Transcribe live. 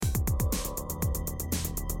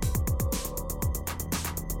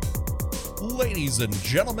Ladies and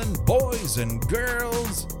gentlemen, boys and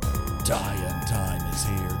girls, Dying Time is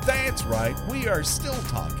here. That's right, we are still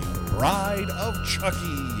talking Bride of Chucky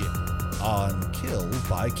on Kill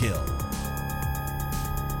by Kill.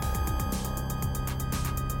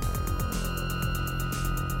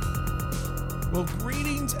 Well,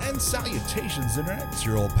 greetings and salutations, Internet. It's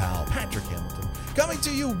your old pal, Patrick Hamilton, coming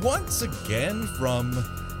to you once again from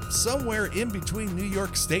somewhere in between New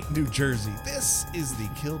York State and New Jersey. This is the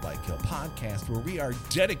Kill by Kill podcast, where we are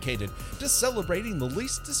dedicated to celebrating the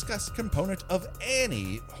least discussed component of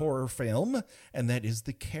any horror film, and that is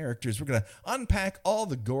the characters. We're going to unpack all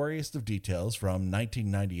the goriest of details from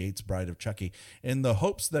 1998's Bride of Chucky in the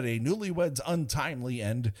hopes that a newlywed's untimely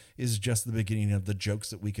end is just the beginning of the jokes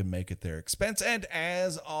that we can make at their expense. And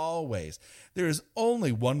as always, there is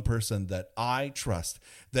only one person that I trust,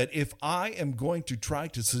 that if I am going to try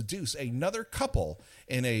to seduce another couple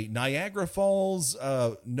in a Niagara Falls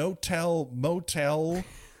no-tell motel,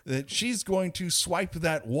 that she's going to swipe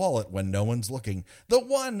that wallet when no one's looking. The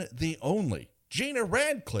one, the only, Gina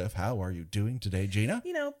Radcliffe. How are you doing today, Gina?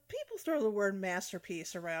 You know, people throw the word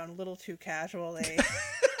masterpiece around a little too casually.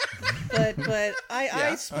 but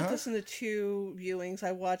I split this into two viewings.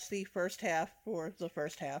 I watched the first half,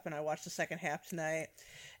 and I watched the second half tonight.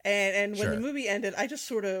 And when the movie ended, I just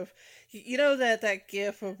sort of, you know, that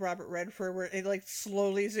gif of Robert Redford where it like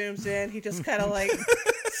slowly zooms in. He just kind of like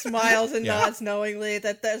smiles and nods knowingly.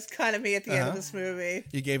 That's kind of me at the end of this movie.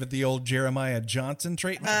 You gave it the old Jeremiah Johnson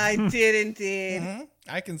treatment. I did indeed. Mm-hmm.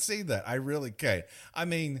 I can see that. I really can. I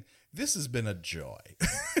mean, this has been a joy.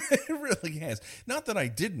 It really has. Not that I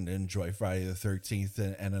didn't enjoy Friday the 13th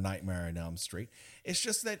and A Nightmare on Elm Street. It's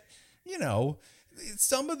just that, you know,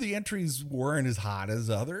 some of the entries weren't as hot as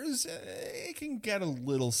others. It can get a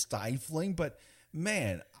little stifling, but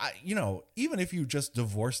man, even if you just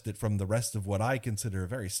divorced it from the rest of what I consider a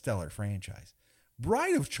very stellar franchise,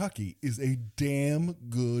 Bride of Chucky is a damn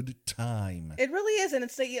good time. It really is, and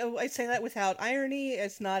it's I say that without irony.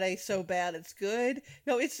 It's not a so bad it's good.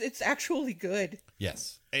 No, it's actually good.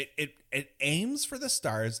 Yes, it aims for the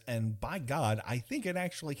stars, and by God, I think it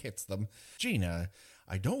actually hits them. Gina,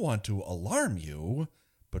 I don't want to alarm you,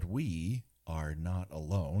 but we are not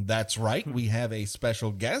alone. That's right. We have a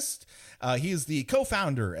special guest. He is the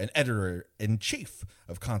co-founder and editor-in-chief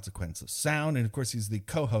of Consequence of Sound. And of course, he's the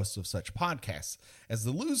co-host of such podcasts as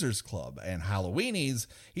The Losers Club and Halloweenies.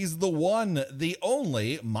 He's the one, the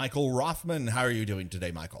only Michael Rothman. How are you doing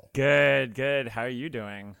today, Michael? Good. How are you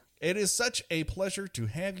doing? It is such a pleasure to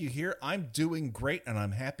have you here. I'm doing great, and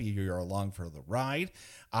I'm happy you're along for the ride.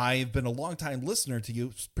 I've been a longtime listener to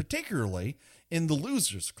you, particularly in the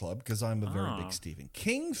Losers Club, because I'm a very big Stephen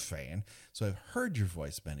King fan, so I've heard your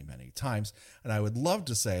voice many, many times, and I would love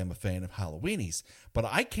to say I'm a fan of Halloweenies, but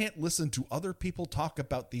I can't listen to other people talk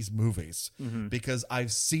about these movies because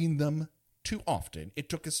I've seen them too often. It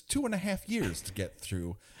took us 2.5 years to get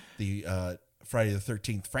through the Friday the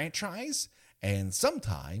 13th franchise, and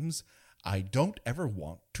sometimes I don't ever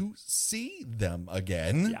want to see them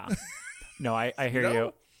again. Yeah. No, I hear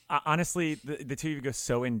you. Honestly, the two of you go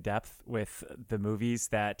so in depth with the movies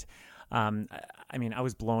that, I mean, I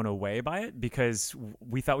was blown away by it because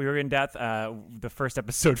we thought we were in depth. The first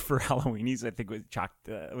episode for Halloweenies, I think, was chocked.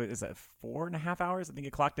 Was that 4.5 hours? I think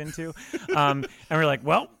it clocked into. And we're like,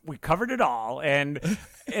 well, we covered it all. And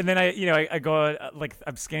then I go like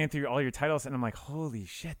I'm scanning through all your titles, and I'm like, holy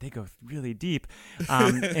shit, they go really deep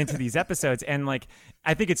into these episodes. And like,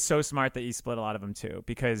 I think it's so smart that you split a lot of them too,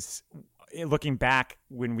 because looking back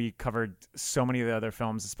when we covered so many of the other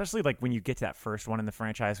films, especially like when you get to that first one in the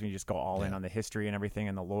franchise, when you just go all in on the history and everything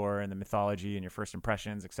and the lore and the mythology and your first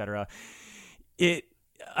impressions, etc.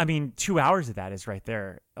 2 hours of that is right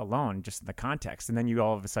there alone, just in the context. And then you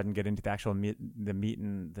all of a sudden get into the actual meat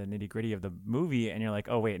and the nitty gritty of the movie. And you're like,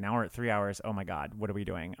 oh wait, now we're at 3 hours. Oh my God, what are we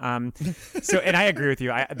doing? And I agree with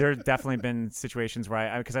you. There have definitely been situations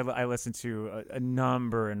where because I listen to a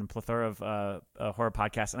number and plethora of horror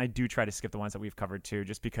podcasts, and I do try to skip the ones that we've covered too,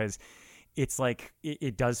 just because it's like,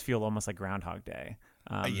 it does feel almost like Groundhog Day.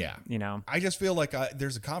 You know, I just feel like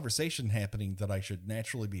there's a conversation happening that I should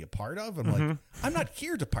naturally be a part of. I'm like, I'm not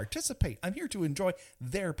here to participate. I'm here to enjoy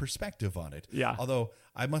their perspective on it. Yeah. Although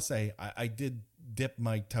I must say, I did dip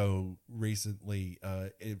my toe recently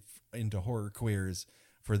into Horror Queers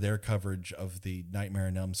for their coverage of the Nightmare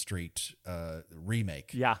on Elm Street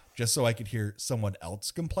remake. Yeah. Just so I could hear someone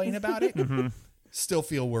else complain about it. Still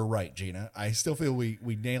feel we're right, Gina. I still feel we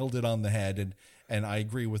nailed it on the head, and I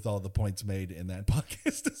agree with all the points made in that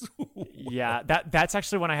podcast as well. Yeah, that's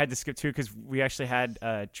actually one I had to skip too, because we actually had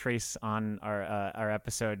Trace on our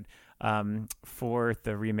episode for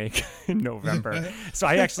the remake in November. So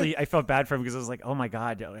I felt bad for him because I was like, oh my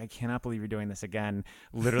God, I cannot believe you're doing this again.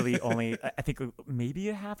 Literally only, I think maybe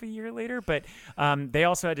a half a year later, but they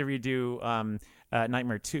also had to redo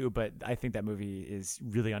Nightmare 2, but I think that movie is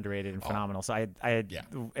really underrated and phenomenal. So I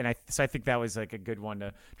think that was like a good one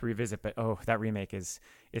to revisit. But that remake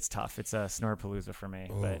it's tough. It's a Snorapalooza for me.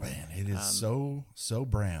 Oh but, man, it is so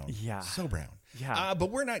brown. Yeah, so brown. Yeah.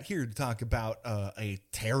 But we're not here to talk about a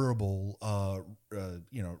terrible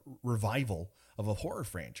revival of a horror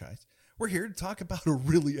franchise. We're here to talk about a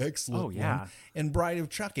really excellent one in Bride of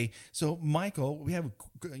Chucky. So, Michael, we have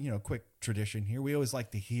a quick tradition here. We always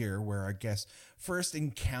like to hear where our guests first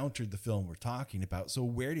encountered the film we're talking about. So,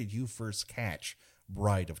 where did you first catch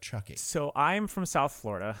Bride of Chucky? So, I'm from South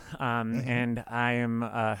Florida, and I am,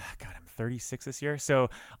 I'm 36 this year.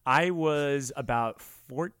 So, I was about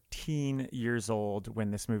 14 years old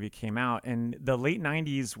when this movie came out, and the late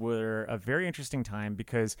 90s were a very interesting time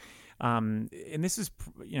because and this is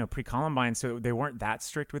pre-Columbine, so they weren't that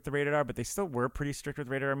strict with the rated R, but they still were pretty strict with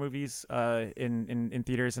rated R movies in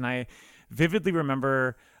theaters. And I vividly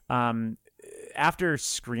remember after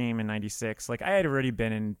Scream in 96, like I had already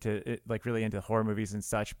been into really into horror movies and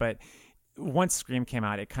such, but once Scream came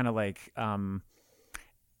out, it kind of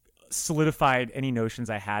solidified any notions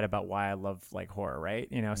I had about why I love like horror, right?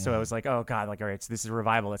 So I was like, oh God, like, all right, so this is a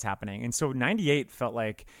revival that's happening. And so 98 felt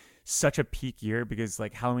like such a peak year because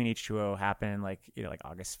like Halloween H2O happened like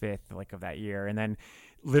August 5th like of that year, and then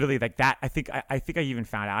literally like that I think I even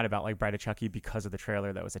found out about like Bride of Chucky because of the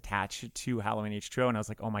trailer that was attached to Halloween H2O, and I was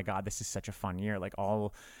like, oh my God, this is such a fun year. Like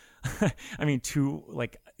all I mean, two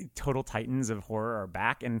like total titans of horror are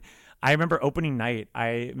back. And I remember opening night,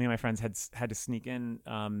 me and my friends had to sneak in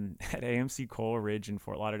at AMC Coleridge in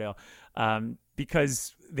Fort Lauderdale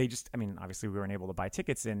because they just, I mean, obviously we weren't able to buy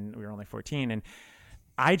tickets and we were only 14, and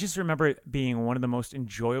I just remember it being one of the most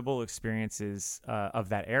enjoyable experiences of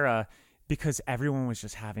that era because everyone was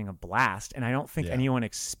just having a blast, and I don't think anyone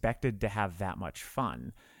expected to have that much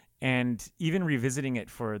fun. And even revisiting it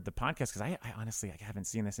for the podcast, because I honestly haven't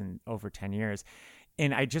seen this in over 10 years,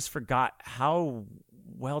 and I just forgot how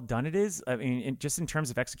well done it is. I mean, just in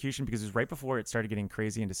terms of execution, because it was right before it started getting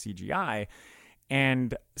crazy into CGI,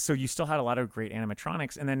 and so you still had a lot of great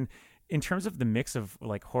animatronics. And then in terms of the mix of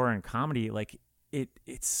like horror and comedy, like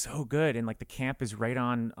it's so good, and like the camp is right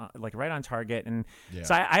on target. And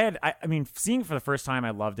so I mean, seeing it for the first time, I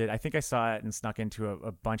loved it. I think I saw it and snuck into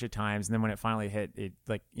a bunch of times, and then when it finally hit it,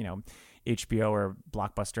 like HBO or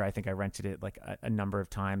Blockbuster, I think I rented it like a number of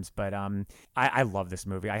times. But I love this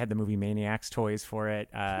movie. I had the movie Maniacs toys for it.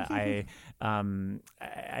 I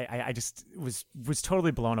just was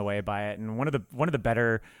totally blown away by it, and one of the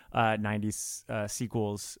better 90s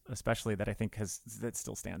sequels, especially, that I think that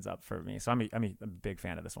still stands up for me. So I'm a big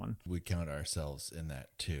fan of this one. We count ourselves in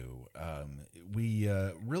that too. We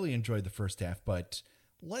really enjoyed the first half, but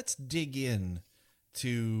let's dig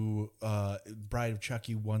to Bride of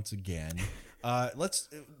Chucky once again. Let's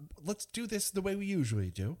do this the way we usually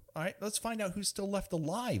do. All right, let's find out who's still left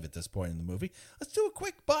alive at this point in the movie. Let's do a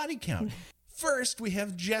quick body count. First, we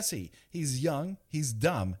have Jesse. He's young, he's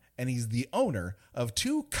dumb, and he's the owner of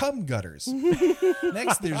 2 cum gutters.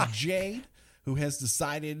 Next, there's Jade, who has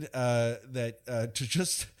decided to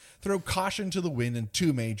just throw caution to the wind in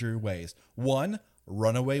 2 major ways. 1,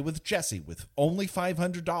 run away with Jesse with only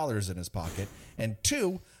 $500 in his pocket, and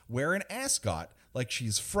 2, wear an ascot like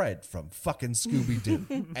she's Fred from fucking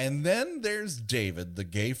Scooby-Doo. And then there's David, the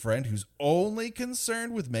gay friend who's only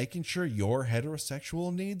concerned with making sure your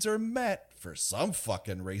heterosexual needs are met for some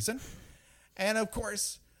fucking reason. And of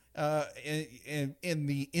course, in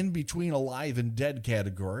the in-between alive and dead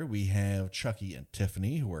category, we have Chucky and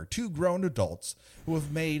Tiffany, who are 2 grown adults who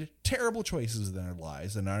have made terrible choices in their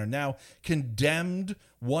lives and are now condemned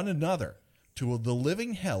one another to the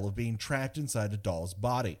living hell of being trapped inside a doll's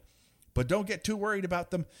body. But don't get too worried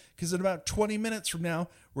about them, because in about 20 minutes from now,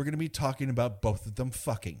 we're going to be talking about both of them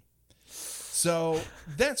fucking. So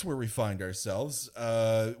that's where we find ourselves.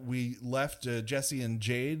 We left Jesse and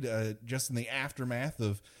Jade just in the aftermath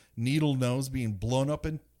of Needle Nose being blown up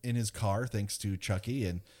in his car thanks to Chucky,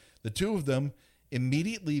 and the 2 of them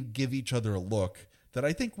immediately give each other a look that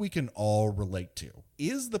I think we can all relate to.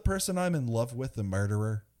 Is the person I'm in love with the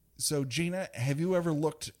murderer? So Gina, have you ever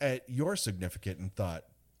looked at your significant and thought,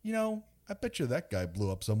 I bet you that guy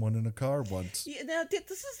blew up someone in a car once? Yeah, now this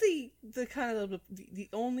is the kind of the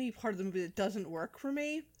only part of the movie that doesn't work for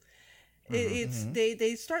me. It's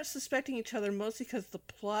they start suspecting each other mostly because the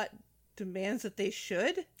plot demands that they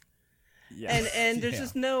should. Yeah. And there's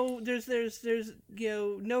just no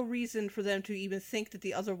no reason for them to even think that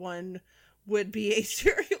the other one would be a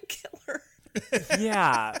serial killer.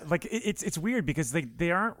 Yeah, like it's weird because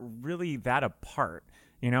they aren't really that apart.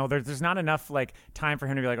 You know, there's not enough like time for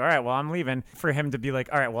him to be like, all right, well, I'm leaving. For him to be like,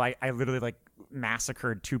 all right, well, I literally like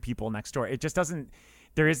massacred 2 people next door. It just doesn't.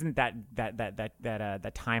 There isn't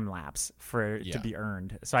that time lapse for it to be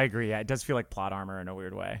earned. So I agree. Yeah, it does feel like plot armor in a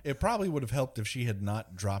weird way. It probably would have helped if she had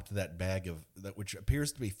not dropped that bag of that, which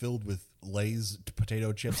appears to be filled with Lay's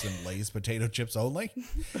potato chips and Lay's potato chips only.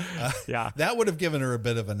 Yeah, that would have given her a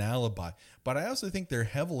bit of an alibi. But I also think they're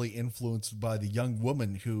heavily influenced by the young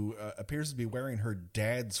woman who appears to be wearing her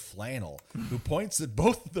dad's flannel, who points at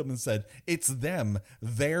both of them and said, "It's them.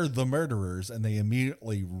 They're the murderers," and they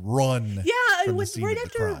immediately run. Yeah, from the scene of the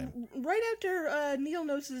crime. Right after Neil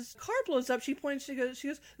Nose's car blows up, she points. She goes,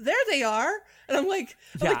 "There they are," and I'm like,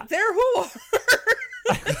 "There who are?"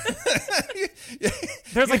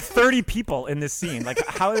 There's like 30 people in this scene. Like,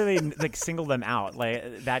 how do they like single them out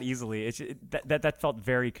like that easily? That felt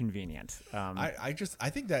very convenient. I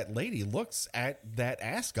think that lady looks at that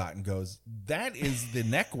ascot and goes, "That is the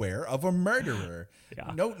neckwear of a murderer."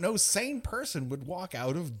 Yeah. No sane person would walk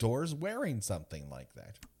out of doors wearing something like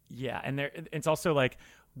that. Yeah, and it's also like,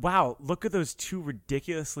 wow, look at those 2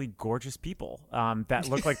 ridiculously gorgeous people that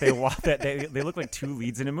look like they look like 2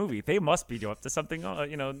 leads in a movie. They must be up to something,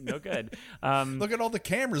 no good. Look at all the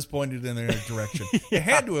cameras pointed in their direction. You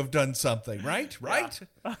had to have done something, right? Yeah.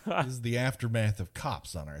 This is the aftermath of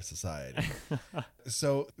cops on our society.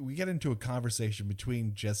 So we get into a conversation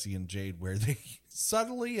between Jesse and Jade where they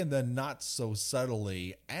subtly and then not so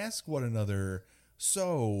subtly ask one another,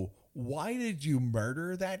 so why did you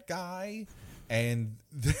murder that guy? And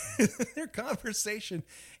their conversation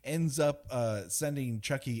ends up sending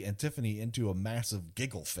Chucky and Tiffany into a massive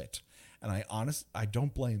giggle fit. And I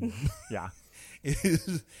don't blame them. Yeah. It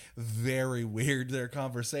is very weird, their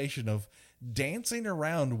conversation of dancing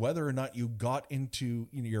around whether or not you got into,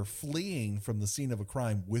 you're fleeing from the scene of a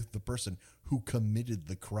crime with the person who committed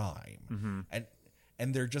the crime. Mm-hmm.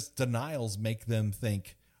 And their just denials make them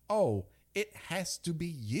think, oh, it has to be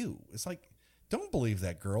you. It's like, don't believe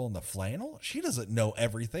that girl in the flannel. She doesn't know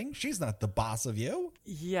everything. She's not the boss of you.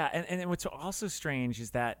 Yeah, and what's also strange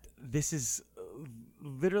is that this is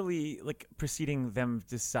literally like preceding them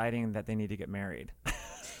deciding that they need to get married.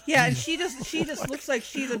 Yeah, and she just looks like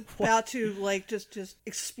she's about to like just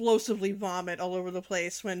explosively vomit all over the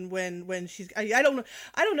place when she's I don't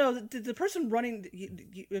know the person running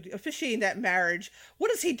officiating that marriage,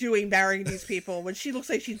 what is he doing marrying these people when she looks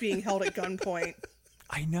like she's being held at gunpoint?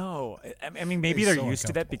 I know. I mean, maybe they're used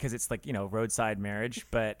to that because it's like, roadside marriage,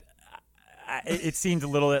 but it seemed a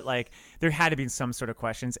little bit like there had to be some sort of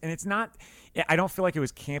questions. And it's not, I don't feel like it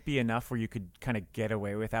was campy enough where you could kind of get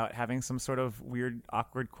away without having some sort of weird,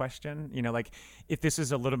 awkward question. Like if this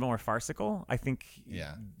is a little more farcical, I think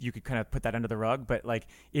you could kind of put that under the rug, but like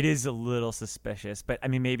it is a little suspicious. But I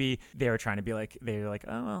mean, maybe they were trying to be like,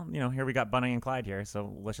 oh, well, here we got Bonnie and Clyde here,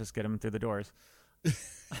 so let's just get them through the doors.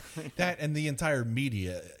 That and the entire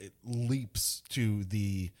media leaps to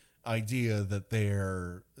the idea that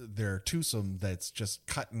they're twosome that's just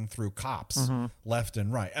cutting through cops left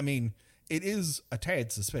and right. I mean, it is a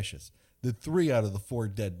tad suspicious. The 3 out of the 4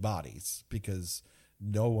 dead bodies, because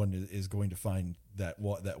no one is going to find that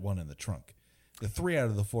one in the trunk. The 3 out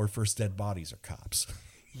of the 4 first dead bodies are cops.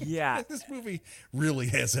 Yeah. This movie really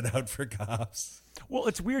has it out for cops. Well,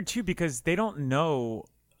 it's weird too because they don't know.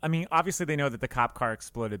 I mean, obviously they know that the cop car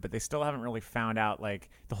exploded, but they still haven't really found out like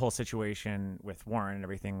the whole situation with Warren and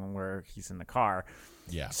everything where he's in the car.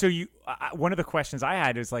 Yeah. So one of the questions I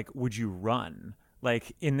had is like, would you run?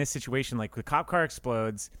 Like in this situation, like the cop car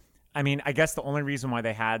explodes. I mean, I guess the only reason why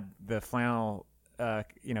they had the flannel,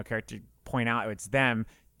 character point out it's them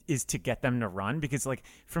is to get them to run because like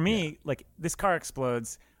for me, like this car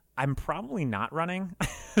explodes. I'm probably not running,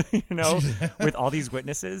 with all these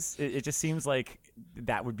witnesses. It just seems like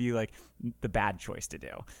that would be like the bad choice to do.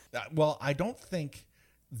 Well, I don't think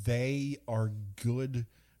they are good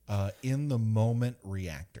in the moment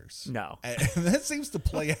reactors. No. And that seems to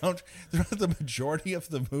play out throughout the majority of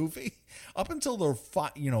the movie up until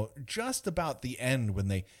the just about the end when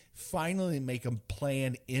they finally make a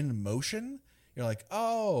plan in motion. You're like,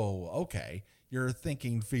 oh, okay. You're a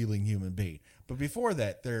thinking, feeling human being. But before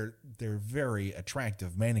that, they're very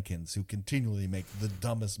attractive mannequins who continually make the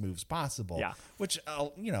dumbest moves possible. Yeah. Which,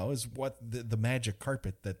 is what the magic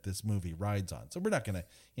carpet that this movie rides on. So we're not going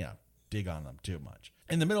to, dig on them too much.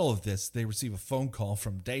 In the middle of this, they receive a phone call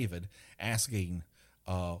from David asking,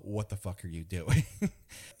 what the fuck are you doing?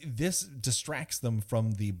 This distracts them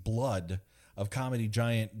from the blood of comedy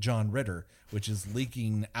giant John Ritter, which is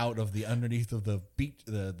leaking out of the underneath of the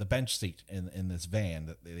bench seat in this van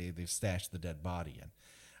that they've stashed the dead body in.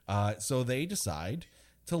 So they decide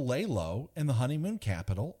to lay low in the honeymoon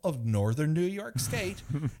capital of northern New York State,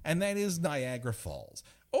 and that is Niagara Falls.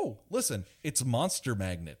 Oh, listen, it's Monster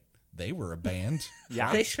Magnet. They were a band.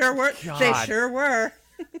 Yeah, they sure were. God. They sure were.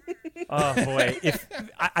 Oh boy! If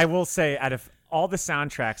I will say, out of all the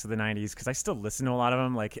soundtracks of the '90s, because I still listen to a lot of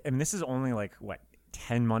them. Like, and this is only like what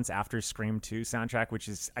 10 months after Scream 2 soundtrack, which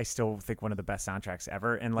is I still think one of the best soundtracks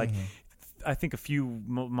ever. And like, I think a few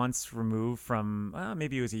months removed from,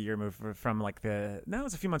 maybe it was a year removed from like it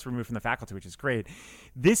was a few months removed from The Faculty, which is great.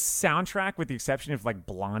 This soundtrack, with the exception of like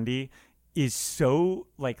Blondie, is so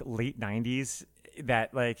like late '90s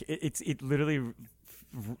that like it literally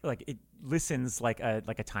like it listens like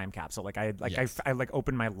a time capsule. Like I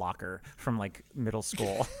opened my locker from like middle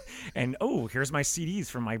school and here's my CDs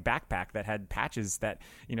from my backpack that had patches that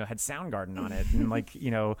had Soundgarden on it, and like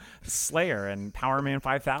Slayer and Power Man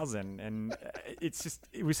 5000, and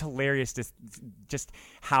it was hilarious just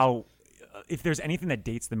how if there's anything that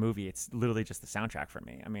dates the movie, it's literally just the soundtrack for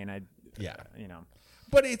me. I mean,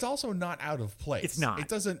 But it's also not out of place. It's not. It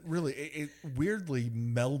doesn't really. It weirdly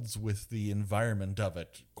melds with the environment of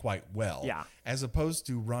it quite well. Yeah. As opposed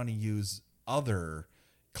to Ronnie Yu's other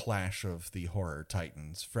clash of the horror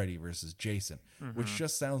titans, Freddy versus Jason, which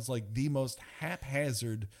just sounds like the most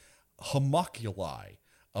haphazard homunculi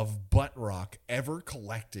of butt rock ever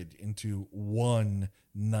collected into one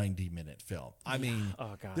 90-minute film. I mean,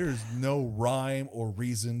 there's no rhyme or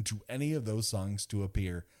reason to any of those songs to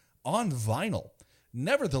appear on vinyl.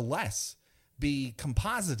 Nevertheless, be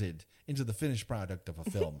composited into the finished product of a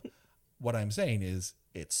film. What I'm saying is,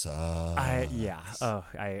 it sucks. I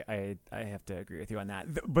have to agree with you on that.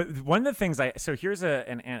 But one of the things so here's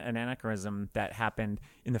an anachronism that happened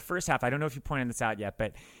in the first half. I don't know if you pointed this out yet,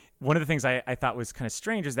 but one of the things I thought was kind of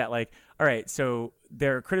strange is that, like, all right, so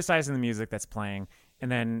they're criticizing the music that's playing,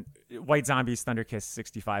 and then White Zombie's Thunder Kiss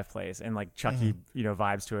 65 plays, and like Chucky,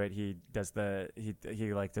 vibes to it. He does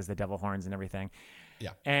he like does the devil horns and everything.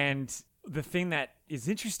 Yeah. And the thing that is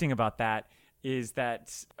interesting about that is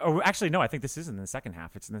that, actually no, I think this is in the second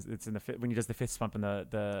half. It's in the when he does the fist bump in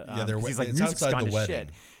he's like, music's gone to shit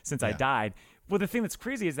since I died. Well, the thing that's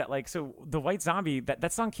crazy is that, like, so the White Zombie,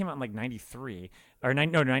 that song came out in like 93 or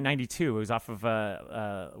 92. It was off of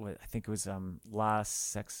I think it was La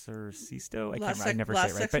Sexorcisto. I can't remember. I never say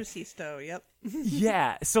it right. Sexorcisto, yep.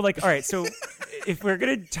 Yeah. So like, all right. So if we're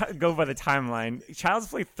gonna go by the timeline, Child's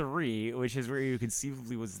Play 3, which is where you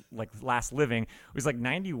conceivably was like last living, was like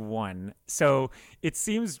 91. So it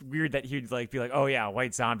seems weird that he'd like be like, oh yeah,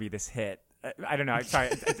 White Zombie, this hit. I don't know. I'm sorry.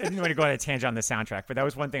 I didn't want to go on a tangent on the soundtrack, but that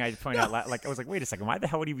was one thing I pointed out. Like, I was like, wait a second. Why the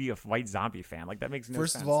hell would he be a White Zombie fan? Like, that makes no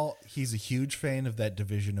sense. First of all, he's a huge fan of that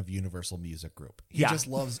division of Universal Music Group. He just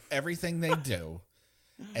loves everything they do.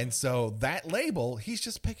 And so that label, he's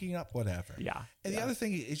just picking up whatever. Yeah. And the other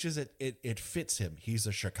thing is just it fits him. He's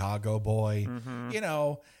a Chicago boy.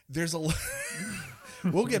 There's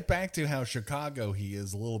we'll get back to how Chicago he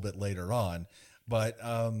is a little bit later on, but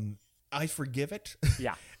I forgive it.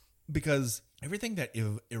 Yeah. Because everything that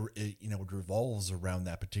revolves around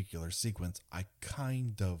that particular sequence, I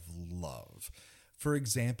kind of love. For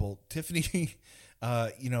example, Tiffany,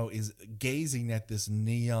 is gazing at this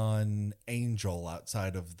neon angel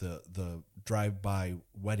outside of the drive-by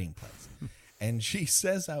wedding place, and she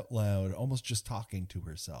says out loud, almost just talking to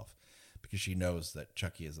herself, because she knows that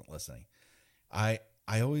Chucky isn't listening. I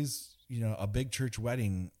always, a big church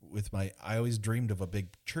wedding I always dreamed of a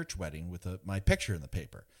big church wedding with my picture in the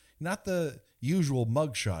paper. Not the usual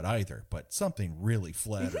mugshot either, but something really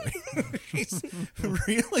flattering. She's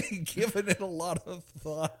really given it a lot of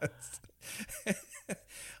thoughts.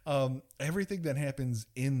 Everything that happens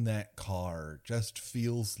in that car just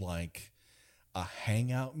feels like a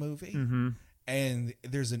hangout movie. And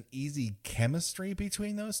there's an easy chemistry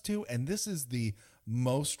between those two. And this is the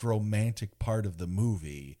most romantic part of the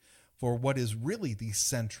movie for what is really the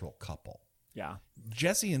central couple. Yeah.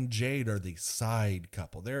 Jesse and Jade are the side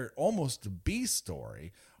couple. They're almost a B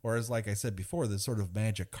story, or as like I said before, the sort of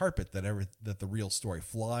magic carpet that the real story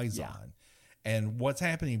flies on. And what's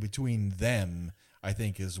happening between them, I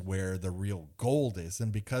think, is where the real gold is.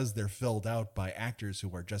 And because they're filled out by actors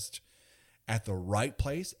who are just at the right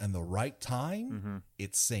place and the right time,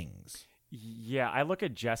 it sings. Yeah, I look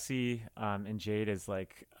at Jesse and Jade as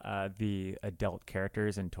like the adult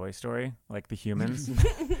characters in Toy Story, like the humans,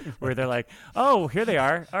 where they're like, oh, here they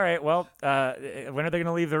are. All right, well, when are they going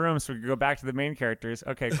to leave the room so we can go back to the main characters?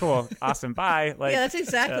 Okay, cool, awesome, bye. Like, yeah, that's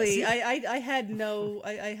exactly. I had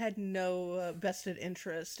no vested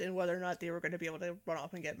interest in whether or not they were going to be able to run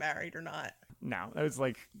off and get married or not. No, it was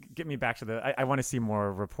like, get me back to I want to see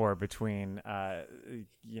more rapport between,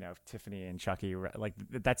 Tiffany and Chucky. Like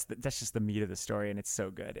that's just the meat of the story, and it's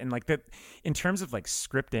so good. And like in terms of like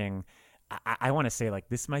scripting, I want to say like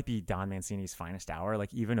this might be Don Mancini's finest hour.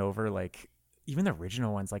 Like even over like even the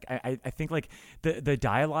original ones. Like I think like the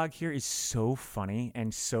dialogue here is so funny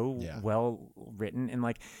and so well written, and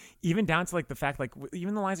like even down to like the fact like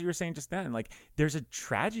even the lines that you were saying just then, like there's a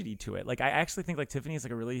tragedy to it. Like I actually think like Tiffany is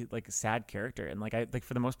like a really like sad character, and like I like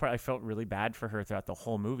for the most part I felt really bad for her throughout the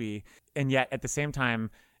whole movie, and yet at the same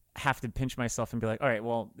time have to pinch myself and be like, all right,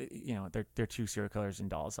 well, they're two serial killers and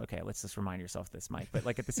dolls. Okay, let's just remind yourself this, Mike. But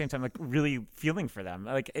like at the same time, like really feeling for them,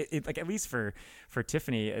 like it like at least for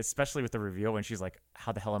Tiffany, especially with the reveal when she's like,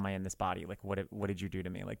 how the hell am I in this body? Like what did you do to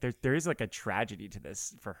me? Like there is like a tragedy to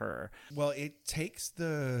this for her. Well, it takes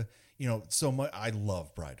the so much. I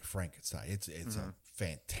love Bride of Frankenstein. It's a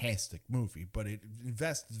fantastic movie, but it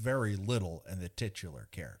invests very little in the titular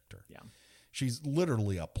character. Yeah, she's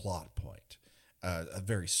literally a plot point. A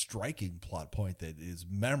very striking plot point that is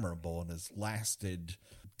memorable and has lasted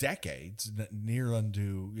decades, near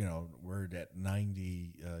unto, we're at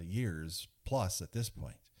 90 years plus at this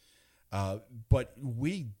point. But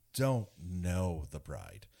we don't know the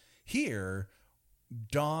bride. Here,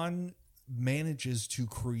 Dawn manages to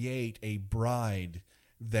create a bride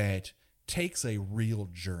that takes a real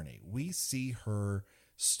journey. We see her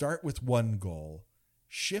start with one goal,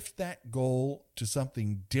 shift that goal to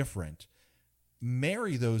something different,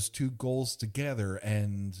 marry those two goals together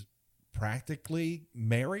and practically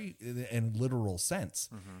marry in literal sense,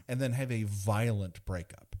 and then have a violent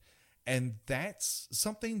breakup. And that's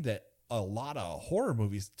something that a lot of horror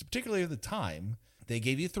movies, particularly at the time, they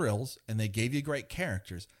gave you thrills and they gave you great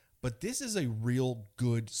characters, but this is a real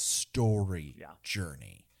good story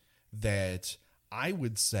journey that I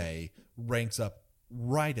would say ranks up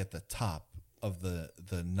right at the top of the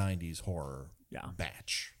 90s horror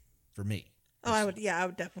batch for me. Oh, I would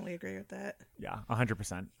definitely agree with that. Yeah,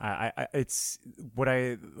 100%. It's what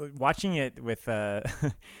watching it with,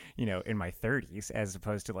 in my 30s, as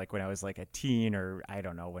opposed to like when I was like a teen, or I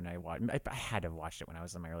don't know when I had to have watched it when I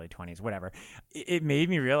was in my early 20s, whatever. It made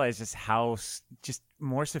me realize just how just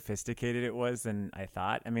more sophisticated it was than I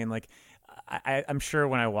thought. I mean, like, I'm sure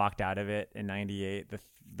when I walked out of it in 98,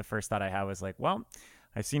 the first thought I had was like, well,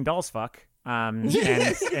 I've seen dolls fuck.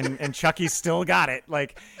 And Chucky still got it.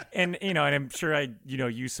 Like, and I'm sure I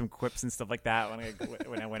used some quips and stuff like that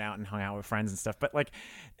when I went out and hung out with friends and stuff. But like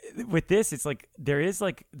with this, it's like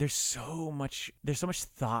there's so much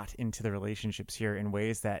thought into the relationships here in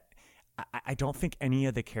ways that I don't think any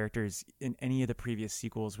of the characters in any of the previous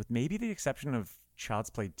sequels, with maybe the exception of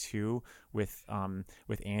Child's Play 2 with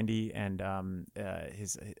Andy and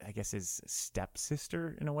his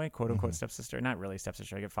stepsister, in a way, quote unquote stepsister, not really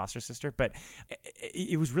stepsister, I get foster sister, but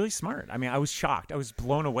it was really smart. I mean, I was shocked. I was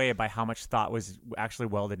blown away by how much thought was actually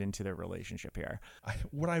welded into their relationship here.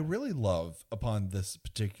 What I really love upon this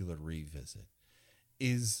particular revisit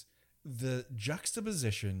is the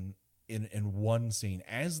juxtaposition in one scene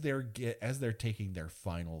as they're taking their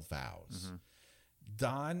final vows.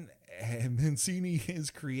 Don Mancini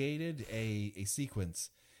has created a sequence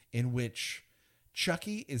in which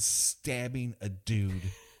Chucky is stabbing a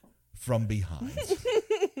dude from behind.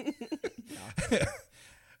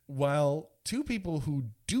 While two people who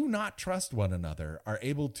do not trust one another are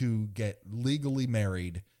able to get legally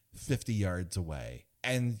married 50 yards away.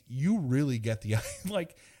 And you really get the,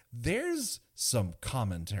 like, there's some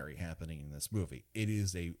commentary happening in this movie. It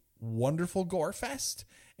is a wonderful gore fest,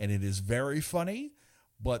 and it is very funny,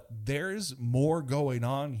 but there's more going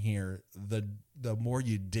on here the more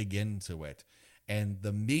you dig into it. And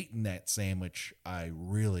the meat in that sandwich, I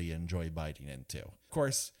really enjoy biting into. Of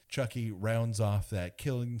course, Chucky rounds off that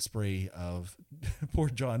killing spree of poor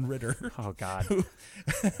John Ritter. Oh, God.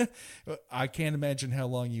 I can't imagine how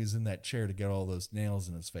long he was in that chair to get all those nails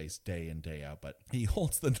in his face day in, day out. But he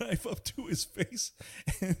holds the knife up to his face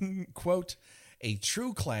and, quote, "A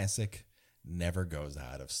true classic never goes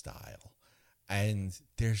out of style." And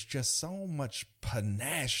there's just so much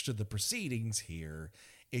panache to the proceedings here.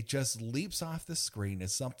 It just leaps off the screen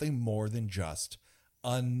as something more than just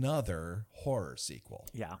another horror sequel.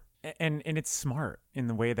 Yeah. And it's smart in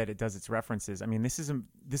the way that it does its references. I mean, this is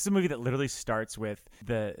a movie that literally starts with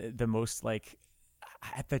the most, like,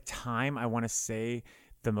 at the time, I want to say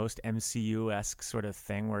the most MCU-esque sort of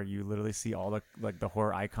thing, where you literally see all the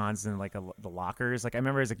horror icons in like the lockers. Like, I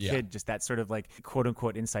remember as a kid, just that sort of like quote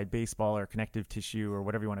unquote inside baseball or connective tissue or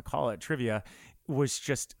whatever you want to call it, trivia was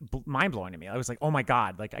just mind blowing to me. I was like, oh my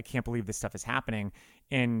God, like I can't believe this stuff is happening.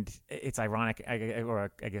 And it's ironic,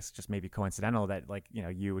 or I guess just maybe coincidental that like, you know,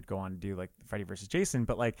 you would go on to do like Freddy versus Jason.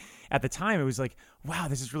 But like at the time it was like, wow,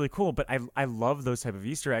 this is really cool. But I love those type of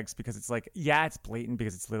Easter eggs because it's like, yeah, it's blatant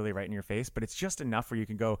because it's literally right in your face, but it's just enough where you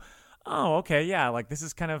can go, oh, okay, yeah, like this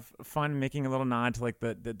is kind of fun, making a little nod to like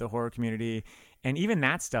the horror community. And even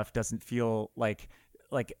that stuff doesn't feel like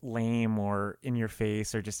lame or in your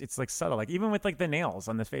face, or just, it's like subtle. Like even with like the nails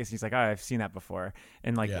on the face, he's like, oh, I've seen that before.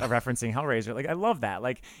 And like referencing Hellraiser, like I love that.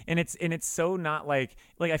 Like, and it's so not like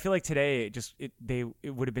I feel like today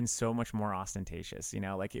it would have been so much more ostentatious, you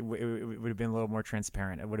know, like it would have been a little more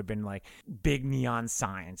transparent. It would have been like big neon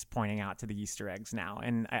signs pointing out to the Easter eggs now.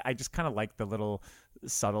 And I just kind of like the little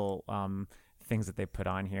subtle things that they put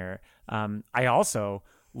on here. I also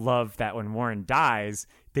love that when Warren dies,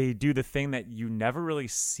 they do the thing that you never really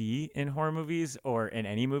see in horror movies or in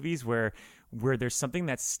any movies where there's something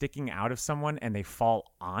that's sticking out of someone and they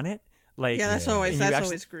fall on it. Like, yeah, that's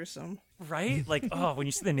always gruesome, right? Like, oh, when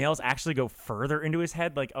you see the nails actually go further into his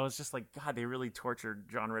head, like I was just like, God, they really tortured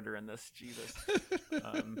John Ritter in this. Jesus,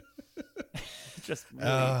 just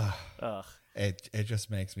really, It just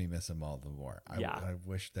makes me miss him all the more. I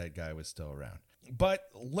wish that guy was still around. But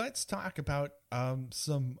let's talk about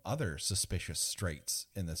some other suspicious straights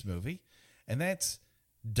in this movie, and that's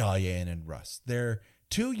Diane and Russ. They're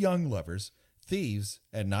two young lovers, thieves,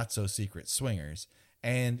 and not-so-secret swingers.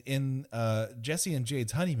 And in Jesse and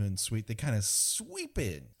Jade's honeymoon suite, they kind of sweep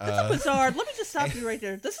in. That's a bizarre. Let me just stop you right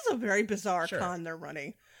there. This is a very bizarre con they're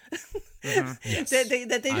running. Mm-hmm. Yes, they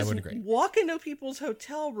just walk into people's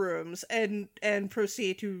hotel rooms and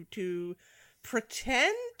proceed to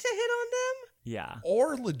pretend to hit on them. Yeah.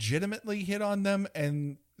 Or legitimately hit on them,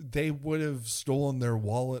 and they would have stolen their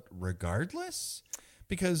wallet regardless.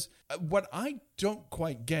 Because what I don't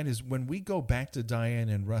quite get is when we go back to Diane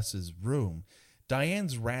and Russ's room,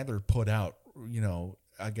 Diane's rather put out, you know,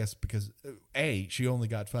 I guess because A, she only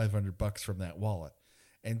got $500 from that wallet,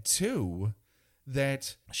 and two,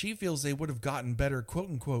 that she feels they would have gotten better, quote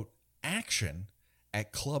unquote, action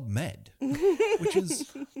at Club Med, which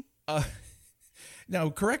is, now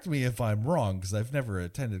correct me if I'm wrong because I've never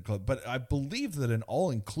attended club, but I believe that an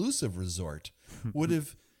all-inclusive resort would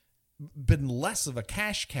have been less of a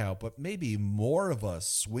cash cow, but maybe more of a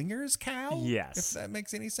swingers cow. Yes, if that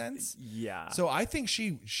makes any sense. Yeah. So I think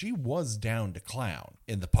she was down to clown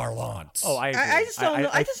in the parlance. Oh, I just don't know.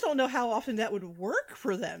 I just don't know how often that would work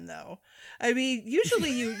for them, though. I mean, usually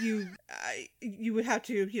you would have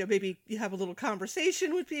to, you know, maybe you have a little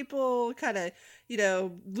conversation with people, kind of, you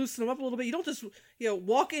know, loosen them up a little bit. You don't just, you know,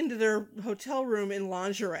 walk into their hotel room in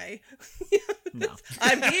lingerie. No.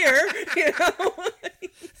 I'm here, you know.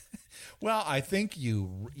 Well, I think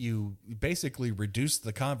you basically reduced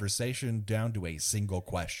the conversation down to a single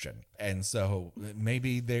question. And so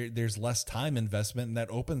maybe there's less time investment, and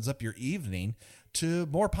that opens up your evening to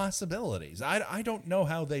more possibilities. I don't know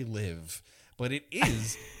how they live, but it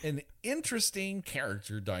is an interesting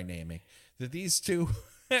character dynamic that these two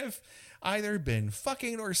have either been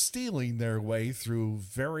fucking or stealing their way through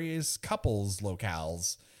various couples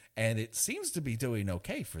locales, and it seems to be doing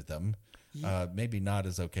okay for them. Maybe not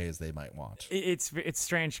as okay as they might want. It's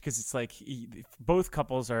strange because it's like both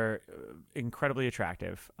couples are incredibly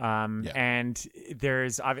attractive, and they're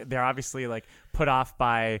obviously like put off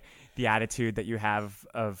by the attitude that you have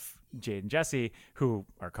of Jade and Jesse, who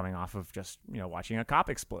are coming off of just, you know, watching a cop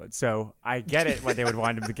explode. So I get it why they would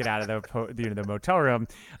want him to get out of the motel room.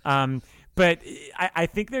 But I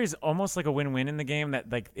think there's almost like a win-win in the game that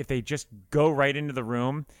like if they just go right into the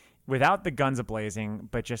room without the guns ablazing,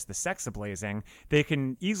 but just the sex ablazing, they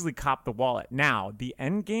can easily cop the wallet. Now, the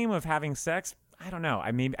end game of having sex, I don't know.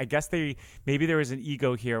 I guess maybe there was an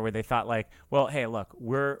ego here where they thought like, well, hey, look,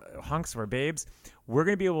 we're hunks, we're babes, we're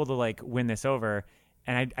gonna be able to like win this over.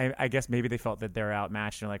 And I guess maybe they felt that they're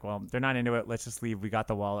outmatched. And they're like, well, they're not into it. Let's just leave. We got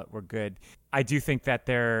the wallet. We're good. I do think that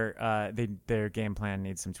their game plan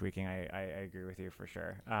needs some tweaking. I agree with you for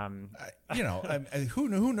sure. You know,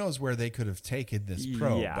 who knows where they could have taken this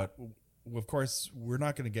probe? Yeah. But of course, we're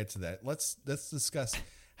not going to get to that. Let's discuss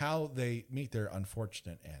how they meet their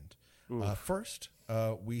unfortunate end. First,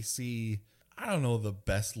 we see, I don't know, the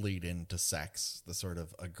best lead into sex, the sort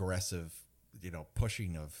of aggressive, you know,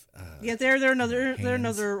 pushing of they're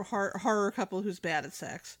another horror couple who's bad at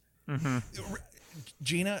sex. Mm-hmm.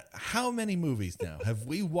 Gina, how many movies now have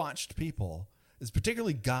we watched people, as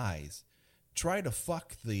particularly guys, try to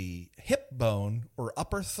fuck the hip bone or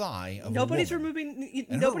upper thigh of nobody's a woman?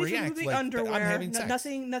 Nobody's removing like, underwear.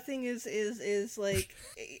 Nothing is like.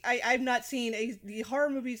 I've not seen the horror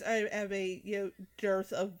movies. I have a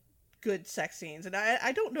dearth of good sex scenes, and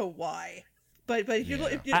I don't know why. But if you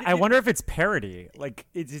look, I wonder if it's parody. Like,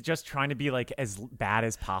 it's just trying to be like as bad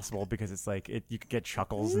as possible because it's like you could get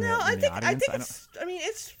chuckles in the audience. I think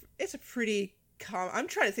it's a pretty common. I'm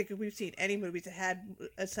trying to think if we've seen any movies that had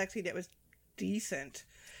a sex scene that was decent,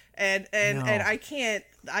 and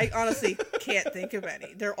I honestly can't think of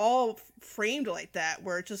any. They're all framed like that,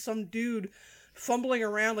 where it's just some dude fumbling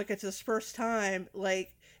around like it's his first time.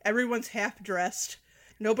 Like, everyone's half dressed,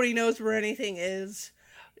 nobody knows where anything is.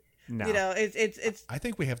 No. You know, it's. I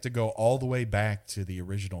think we have to go all the way back to the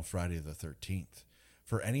original Friday the 13th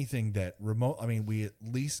for anything that remote. I mean, we at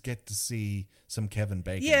least get to see some Kevin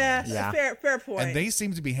Bacon. Yeah. Fair point. And they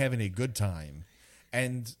seem to be having a good time.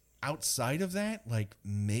 And outside of that, like,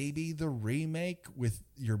 maybe the remake with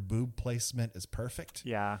your boob placement is perfect.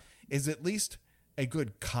 Yeah. Is at least a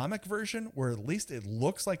good comic version where at least it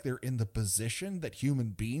looks like they're in the position that human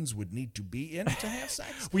beings would need to be in to have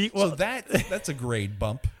sex. That's a grade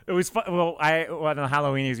bump. It was fun. Well, on the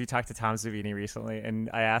Halloweenies, we talked to Tom Savini recently, and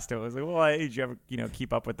I asked him, I was like, well, did you ever,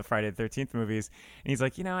 keep up with the Friday the 13th movies? And he's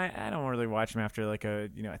like, I don't really watch them after like I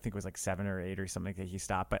think it was like 7 or 8 or something that he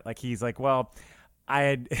stopped. But like, he's like, well,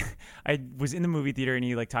 I was in the movie theater, and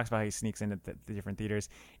he like talks about how he sneaks into the different theaters,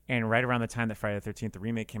 and right around the time that Friday the 13th, the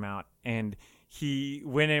remake came out, and he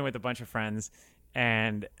went in with a bunch of friends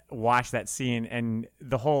and watched that scene, and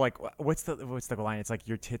the whole like, what's the line? It's like,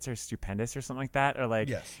 your tits are stupendous or something like that, or like,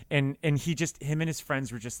 yes. And him and his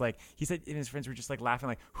friends were just like, he said, and his friends were just like laughing,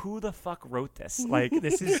 like, who the fuck wrote this? Like,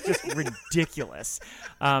 this is just ridiculous.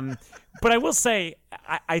 But I will say,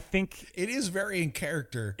 I think it is very in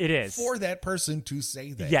character. It is for that person to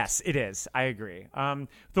say that. Yes, it is. I agree.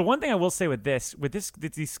 The one thing I will say with these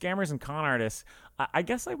scammers and con artists, I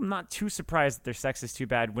guess I'm not too surprised that their sex is too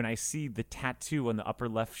bad when I see the tattoo on the upper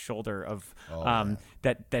left shoulder of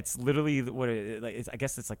that's literally what I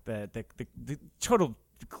guess it's like the total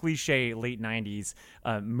cliche late 90s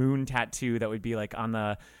moon tattoo that would be like on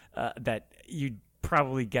the that you'd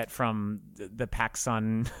probably get from the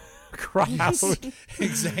PacSun crowd.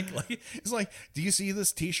 Exactly. It's like, do you see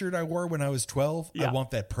this t-shirt I wore when I was 12? Yeah. I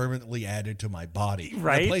want that permanently added to my body.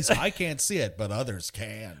 Right? In a place I can't see it, but others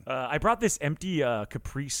can. I brought this empty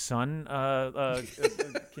Capri Sun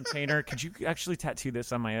container. Could you actually tattoo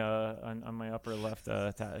this on my upper left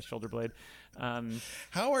shoulder blade?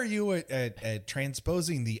 How are you at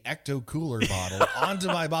transposing the Ecto Cooler bottle onto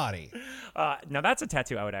my body? Now that's a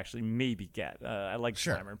tattoo I would actually maybe get. I like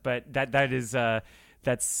sure. Slimer, but that is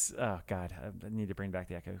that's oh god, I need to bring back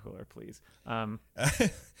the Ecto Cooler, please.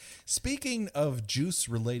 Speaking of juice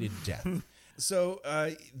related death. So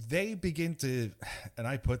they begin to, and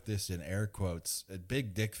I put this in air quotes,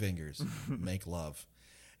 big dick fingers, make love.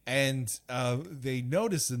 And they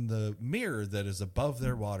notice in the mirror that is above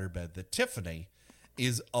their waterbed that Tiffany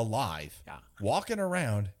is alive, walking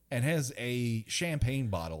around, and has a champagne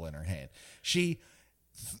bottle in her hand. She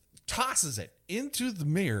tosses it into the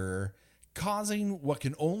mirror, causing what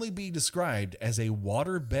can only be described as a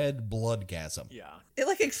waterbed bloodgasm. Yeah. It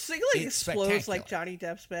explodes like Johnny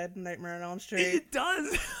Depp's bed in Nightmare on Elm Street. It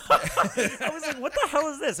does. I was like, what the hell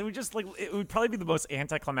is this? It would probably be the most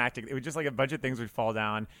anticlimactic. It would just like a bunch of things would fall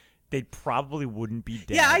down. They probably wouldn't be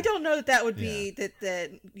dead. Yeah, I don't know that would be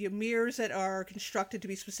that mirrors that are constructed to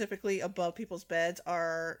be specifically above people's beds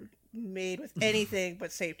are made with anything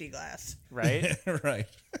but safety glass. Right? Right.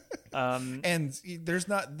 And there's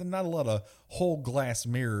not a lot of whole glass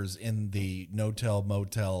mirrors in the no-tell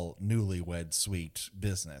motel newlywed suite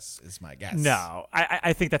business, is my guess. No,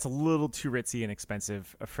 I think that's a little too ritzy and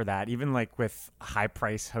expensive for that. Even like with high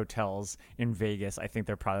price hotels in Vegas, I think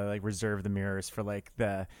they're probably like reserve the mirrors for like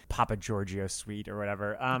the Papa Giorgio suite or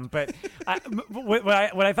whatever. But what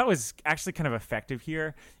I thought was actually kind of effective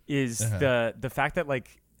here is the fact that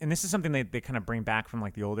like, and this is something they kind of bring back from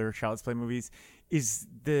like the older Child's Play movies, is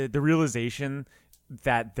the realization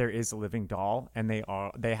that there is a living doll and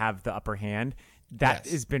they have the upper hand. That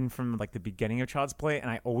has been from like the beginning of Child's Play, and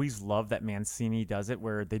I always love that Mancini does it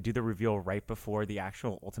where they do the reveal right before the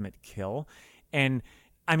actual ultimate kill. And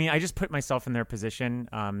I mean, I just put myself in their position,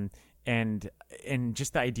 and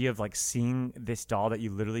just the idea of like seeing this doll that you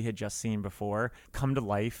literally had just seen before come to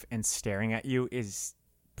life and staring at you is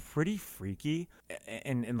pretty freaky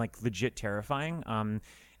and like legit terrifying.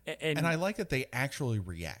 And I like that they actually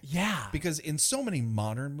react. Yeah. Because in so many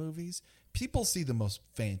modern movies, people see the most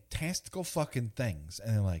fantastical fucking things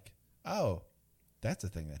and they're like, oh, that's a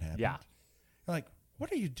thing that happened. Yeah. They're like,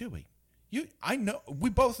 what are you doing? I know we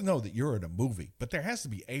both know that you're in a movie, but there has to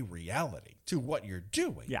be a reality to what you're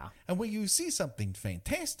doing. Yeah. And when you see something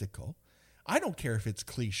fantastical, I don't care if it's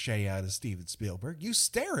cliche out of Steven Spielberg. You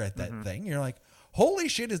stare at that thing, you're like, holy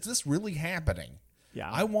shit, is this really happening? Yeah.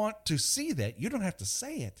 I want to see that. You don't have to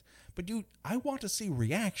say it, but I want to see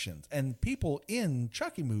reactions. And people in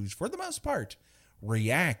Chucky movies, for the most part,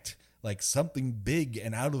 react like something big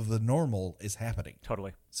and out of the normal is happening.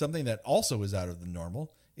 Totally. Something that also is out of the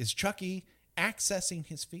normal is Chucky accessing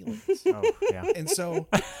his feelings. Oh, yeah. And so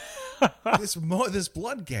this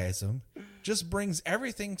bloodgasm just brings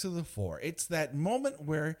everything to the fore. It's that moment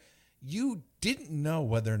where you didn't know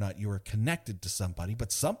whether or not you were connected to somebody,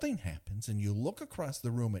 but something happens and you look across the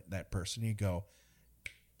room at that person and you go,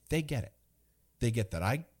 they get it. They get that.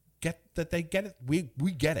 I get that they get it.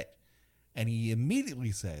 We get it. And he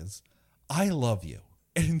immediately says, I love you.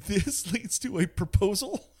 And this leads to a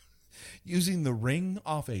proposal using the ring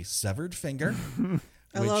off a severed finger.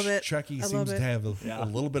 I love it. Chucky seems to have a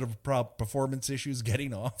little bit of performance issues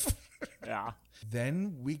getting off. Yeah.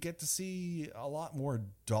 Then we get to see a lot more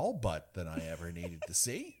doll butt than I ever needed to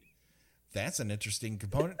see. That's an interesting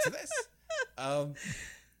component to this.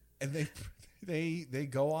 And they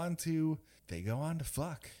go on to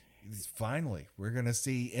fuck. Finally, we're gonna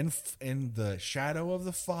see in the shadow of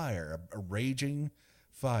the fire, a raging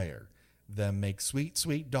fire, them make sweet,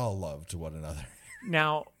 sweet doll love to one another.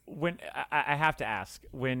 Now, when I have to ask,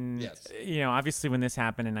 Yes. Obviously when this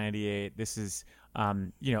happened in '98, this is,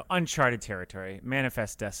 uncharted territory,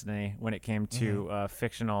 manifest destiny when it came to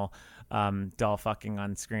fictional doll fucking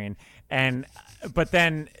on screen. But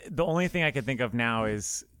then the only thing I can think of now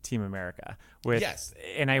is Team America.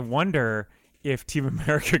 And I wonder if Team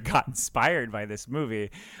America got inspired by this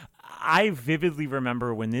movie. I vividly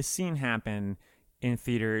remember when this scene happened in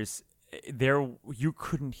theaters, you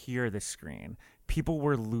couldn't hear the screen. People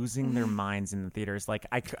were losing their minds in the theaters. Like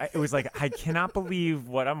it was like, I cannot believe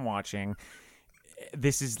what I'm watching.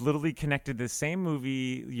 This is literally connected to the same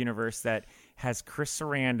movie universe that has Chris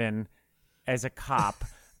Sarandon as a cop.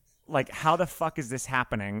 Like, how the fuck is this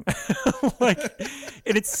happening?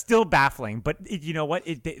 And it's still baffling. But you know what?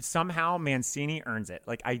 Somehow Mancini earns it.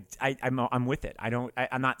 Like, I'm with it.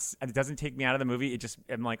 I'm not. It doesn't take me out of the movie.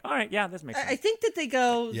 I'm like, all right, yeah, this makes sense. I think that they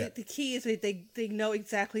go. Yeah. The key is that they know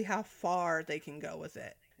exactly how far they can go with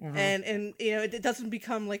it. Mm-hmm. And it doesn't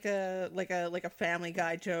become like a Family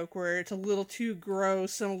Guy joke where it's a little too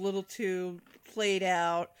gross and a little too played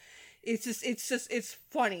out. It's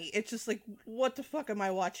funny. It's just like, what the fuck am I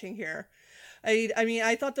watching here? I mean,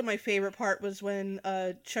 I thought that my favorite part was when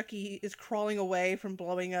Chucky is crawling away from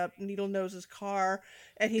blowing up Needle Nose's car,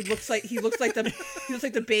 and he looks like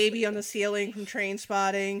the baby on the ceiling from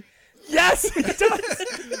Trainspotting. Yes, he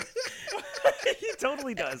does. He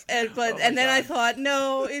totally does. Then I thought,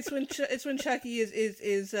 no, it's when Chucky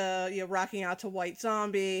is rocking out to White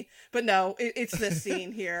Zombie, but no, it's this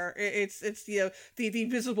scene here. It's the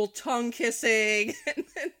visible tongue kissing and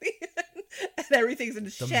everything's in the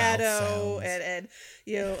shadow and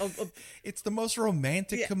it's the most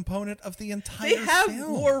romantic component of the entire film. They have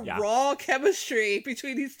more raw chemistry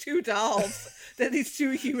between these two dolls than these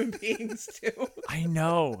two human beings do. I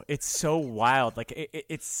know, it's so wild. Like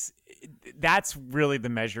that's really the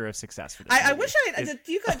measure of success for this movie. I wish do either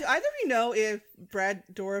of you know if Brad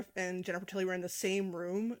Dourif and Jennifer Tilly were in the same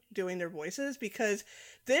room doing their voices, because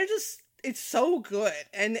it's so good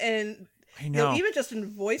and I know. Even just in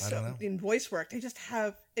voice work, they just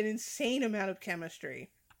have an insane amount of chemistry.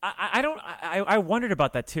 I wondered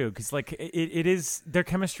about that too, because like it is, their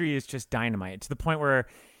chemistry is just dynamite to the point where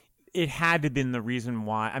it had to have been the reason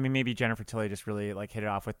why. I mean, maybe Jennifer Tilly just really like hit it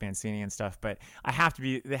off with Mancini and stuff, but I have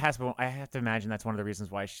to imagine that's one of the reasons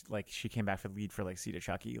why she came back for the lead for like Seed of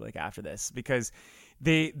Chucky like after this, because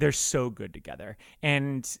they're so good together,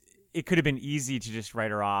 and it could have been easy to just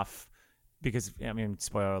write her off. Because, I mean,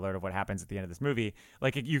 spoiler alert of what happens at the end of this movie.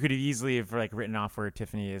 Like, you could have easily have, like, written off where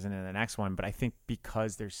Tiffany isn't in the next one. But I think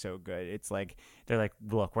because they're so good, it's like, they're like,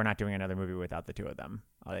 look, we're not doing another movie without the two of them.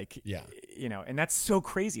 Like, and that's so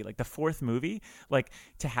crazy. Like, the fourth movie, like,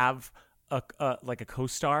 to have a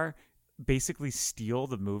co-star basically steal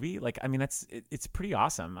the movie. Like, I mean, it's pretty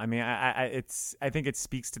awesome. I mean, I think it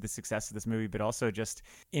speaks to the success of this movie, but also just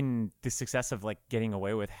in the success of like getting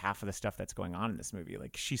away with half of the stuff that's going on in this movie.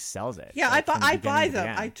 Like, she sells it. Yeah, like, I buy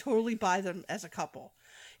them. I totally buy them as a couple.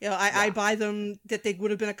 I buy them that they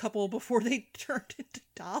would have been a couple before they turned into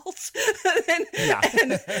dolls, and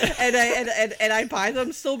I buy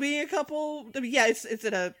them still being a couple. I mean, yeah,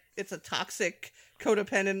 it's a toxic,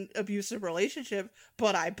 codependent, abusive relationship,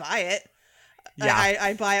 but I buy it. Yeah.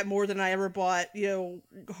 I buy it more than I ever bought,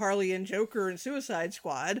 Harley and Joker and Suicide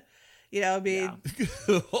Squad. I mean,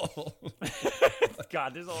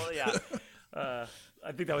 God, there's all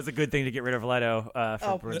I think that was a good thing to get rid of Leto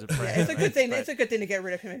for Birds of Prey. Yeah, it's a good thing. It's a good thing to get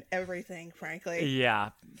rid of him in everything, frankly. Yeah,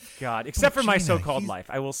 God. Except for My So-Called Life,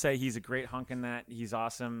 I will say he's a great hunk in that. He's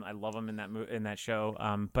awesome. I love him in that show.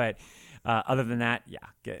 But other than that,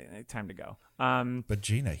 time to go. But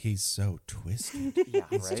Gina, he's so twisted. Yeah,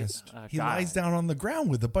 right. He lies down on the ground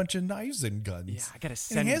with a bunch of knives and guns. Yeah, I gotta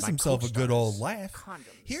send. And he has himself a good old laugh.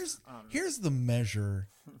 Condoms. Here's the measure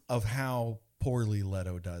of how poorly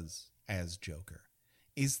Leto does as Joker.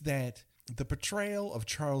 Is that the portrayal of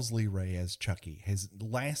Charles Lee Ray as Chucky has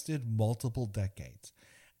lasted multiple decades,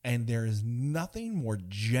 and there is nothing more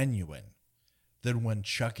genuine than when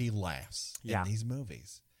Chucky laughs in these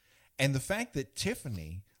movies. And the fact that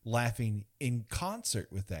Tiffany laughing in concert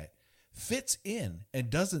with that fits in and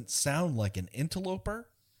doesn't sound like an interloper,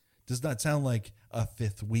 does not sound like a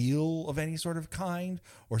fifth wheel of any sort of kind,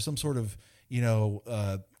 or some sort of,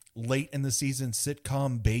 late in the season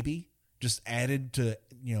sitcom baby just added to,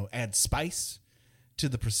 add spice to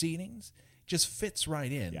the proceedings, just fits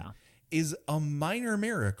right in, is a minor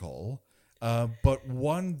miracle, but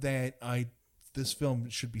one that this film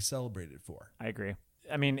should be celebrated for. I agree.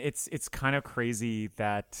 I mean, it's kind of crazy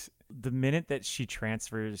that the minute that she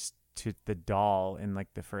transfers to the doll in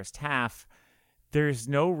like the first half, there's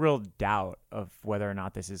no real doubt of whether or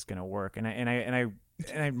not this is going to work. And I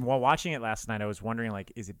while watching it last night, I was wondering,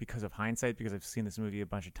 like, is it because of hindsight? Because I've seen this movie a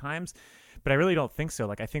bunch of times, but I really don't think so.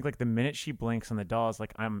 Like, I think like the minute she blinks on the doll, is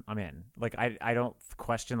like, I'm in. Like, I don't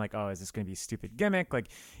question like, oh, is this going to be a stupid gimmick? Like,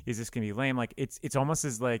 is this going to be lame? Like, it's almost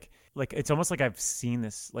as like it's almost like I've seen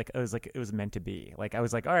this. Like, it was meant to be. Like, I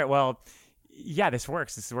was like, all right, well, yeah, this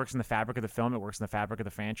works. This works in the fabric of the film. It works in the fabric of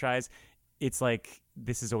the franchise. It's like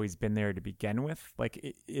this has always been there to begin with.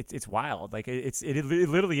 Like it's wild. Like it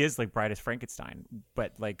literally is like Bride of Frankenstein,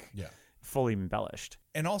 but like fully embellished,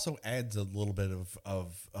 and also adds a little bit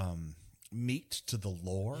of meat to the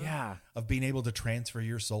lore. Of being able to transfer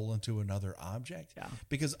your soul into another object.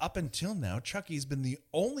 Because up until now, Chucky's been the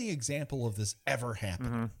only example of this ever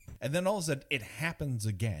happening. And then all of a sudden it happens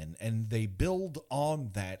again, and they build on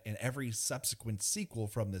that in every subsequent sequel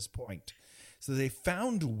from this point. So they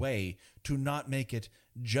found a way to not make it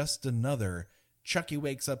just another Chucky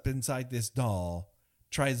wakes up inside this doll,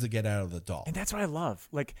 tries to get out of the doll. And that's what I love.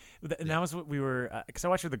 Like, and that was what we were, because I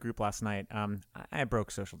watched with the group last night. I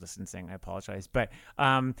broke social distancing. I apologize. But,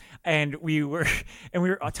 and we were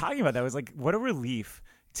talking about that. It was like, what a relief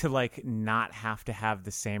to like not have to have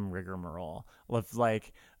the same rigmarole of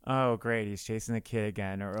like, oh, great, he's chasing the kid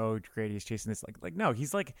again. Or, oh, great, he's chasing this. Like, no,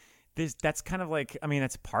 he's like, that's kind of like, I mean,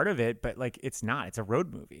 that's part of it, but like, it's not, it's a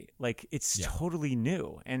road movie. Like it's totally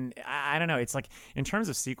new. And I don't know. It's like, in terms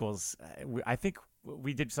of sequels, I think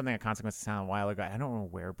we did something at Consequence of Sound a while ago. I don't know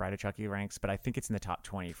where Bride of Chucky ranks, but I think it's in the top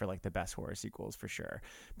 20 for like the best horror sequels for sure.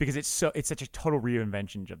 Because it's such a total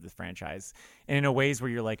reinvention of the franchise. And in a ways where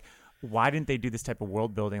you're like, why didn't they do this type of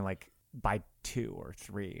world building like by 2 or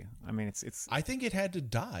 3? I mean, it's. I think it had to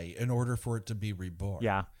die in order for it to be reborn.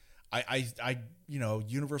 Yeah. I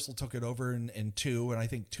Universal took it over in 2, and I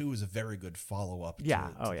think 2 is a very good follow-up to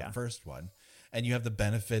the first one. And you have the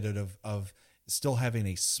benefit of still having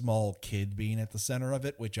a small kid being at the center of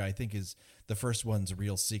it, which I think is the first one's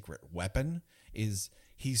real secret weapon, is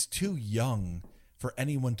he's too young for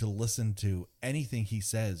anyone to listen to anything he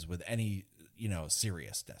says with any,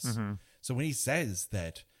 seriousness. Mm-hmm. So when he says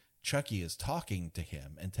that Chucky is talking to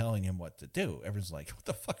him and telling him what to do, everyone's like, what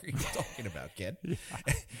the fuck are you talking about, kid?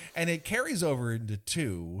 And it carries over into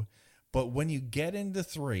 2, but when you get into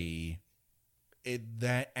 3,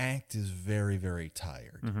 that act is very, very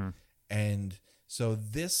tired. Mm-hmm. And so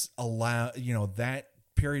this that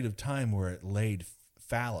period of time where it laid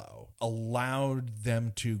fallow allowed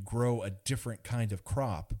them to grow a different kind of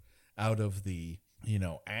crop out of the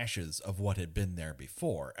ashes of what had been there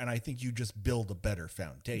before. And I think you just build a better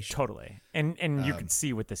foundation. Totally. And you can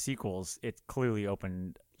see with the sequels, it clearly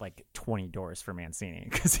opened like 20 doors for Mancini,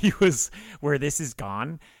 because he was, where this is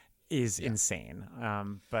gone is insane.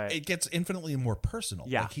 But it gets infinitely more personal.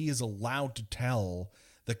 Yeah. Like he is allowed to tell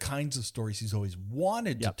the kinds of stories he's always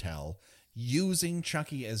wanted to tell, using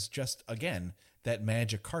Chucky as just, again, that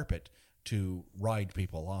magic carpet to ride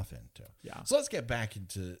people off into. Yeah. So let's get back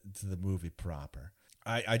into the movie proper.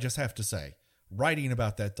 I just have to say, writing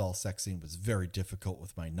about that doll sex scene was very difficult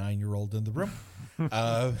with my 9-year-old in the room.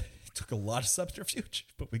 It took a lot of subterfuge,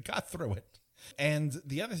 but we got through it. And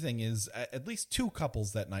the other thing is, at least 2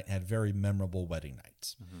 couples that night had very memorable wedding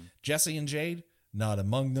nights. Mm-hmm. Jesse and Jade, not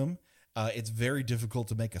among them. It's very difficult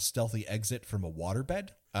to make a stealthy exit from a waterbed.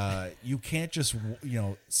 You can't just,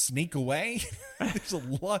 sneak away.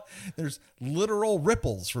 There's literal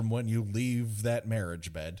ripples from when you leave that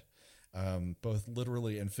marriage bed. both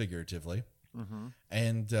literally and figuratively. Mm-hmm.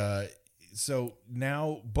 And so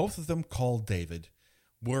now both of them call David,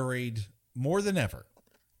 worried more than ever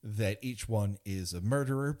that each one is a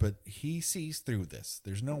murderer, but he sees through this.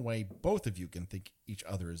 There's no way both of you can think each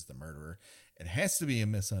other is the murderer. It has to be a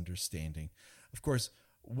misunderstanding. Of course,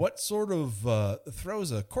 what sort of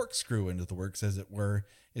throws a corkscrew into the works, as it were,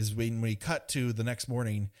 is when we cut to the next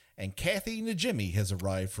morning and Kathy Najimy has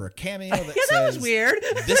arrived for a cameo that says, that was weird.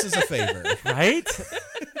 This is a favor. Right?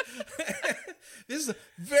 This is a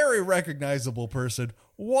very recognizable person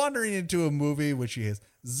wandering into a movie which he has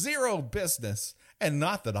zero business. And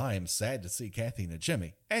not that I am sad to see Kathy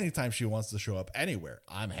Najimy. Anytime she wants to show up anywhere,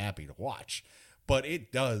 I'm happy to watch. But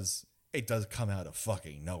it does come out of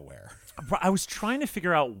fucking nowhere. I was trying to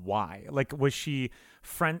figure out why. Like, was she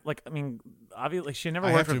friend? Like, I mean, obviously she never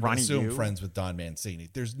I worked have with to Ronnie assume Yu. friends with Don Mancini.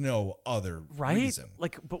 There's no other Right? reason.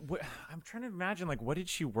 Like, but I'm trying to imagine, like, what did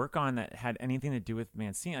she work on that had anything to do with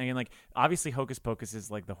Mancini? I mean, like, obviously Hocus Pocus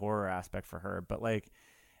is like the horror aspect for her, but like,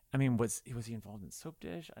 I mean, was he involved in Soap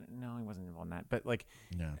Dish? No, he wasn't involved in that. But like,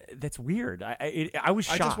 No. That's weird. I was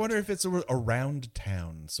shocked. I just wonder if it's a around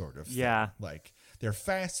town sort of thing. Yeah. Like they're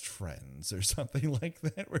fast friends or something like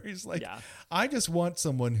that, where he's like, Yeah. I just want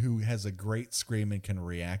someone who has a great scream and can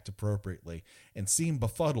react appropriately and seem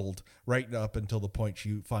befuddled right up until the point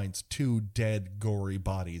she finds two dead, gory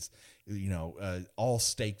bodies, all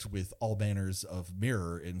staked with all manners of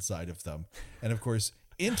mirror inside of them. And of course,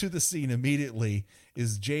 into the scene immediately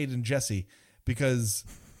is Jade and Jesse, because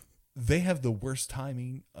they have the worst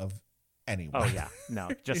timing of anyone. Oh yeah, no,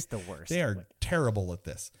 just the worst. They are terrible at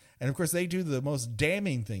this. And of course, they do the most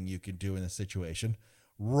damning thing you can do in a situation: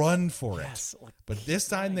 run for it. But this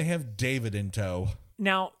time they have David in tow.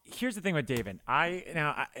 Now, here's the thing with David.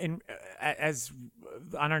 As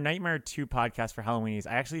on our Nightmare 2 podcast for Halloweenies,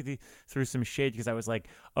 I actually threw some shade because I was like,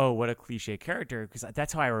 oh, what a cliche character, because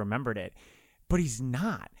that's how I remembered it. But he's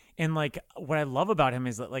not. And like, what I love about him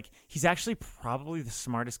is that like, he's actually probably the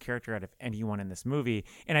smartest character out of anyone in this movie.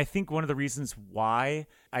 And I think one of the reasons why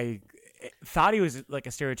I thought he was like a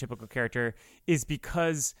stereotypical character is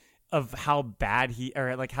because of how bad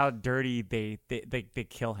how dirty they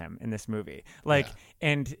kill him in this movie. Like, yeah.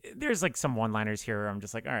 And there's like some one-liners here where I'm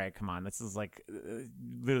just like, all right, come on. This is like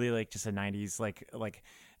literally like just a 90s, like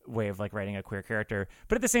way of like writing a queer character.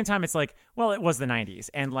 But at the same time, it's like, well, it was the 90s,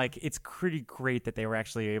 and like it's pretty great that they were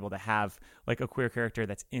actually able to have like a queer character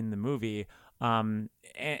that's in the movie.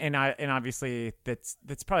 And obviously that's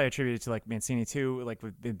probably attributed to like Mancini too, like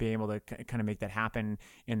with being able to kind of make that happen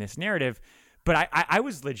in this narrative. But I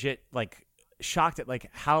was legit like shocked at like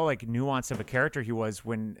how like nuanced of a character he was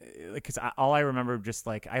when, because all I remember just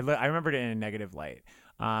like I remembered it in a negative light.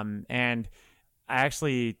 And I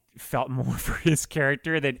actually felt more for his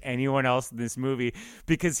character than anyone else in this movie,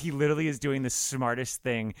 because he literally is doing the smartest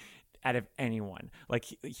thing out of anyone. Like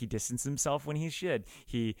he distanced himself when he should.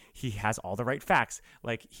 He has all the right facts.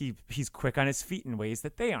 Like he's quick on his feet in ways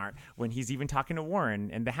that they aren't. When he's even talking to Warren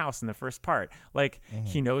in the house in the first part, like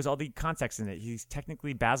he knows all the context in it. He's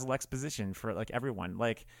technically Basil exposition for like everyone.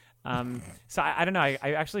 Like, so I don't know.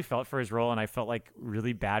 I actually felt for his role, and I felt like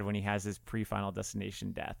really bad when he has his pre-Final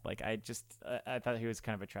Destination death. Like I thought he was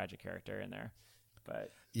kind of a tragic character in there.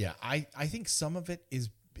 But yeah, I think some of it is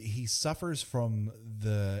he suffers from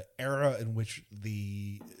the era in which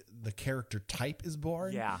the character type is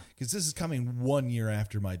born. Yeah. Because this is coming 1 year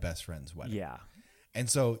after My Best Friend's wedding. Yeah. And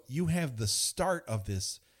so you have the start of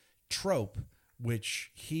this trope,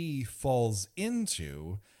 which he falls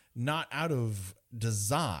into, not out of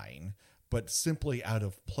design, but simply out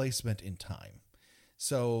of placement in time.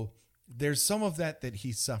 So there's some of that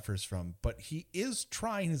he suffers from, but he is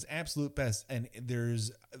trying his absolute best, and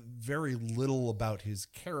there's very little about his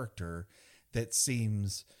character that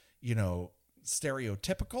seems,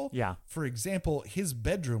 stereotypical. Yeah. For example, his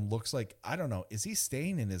bedroom looks like, I don't know, is he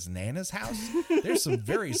staying in his Nana's house? There's some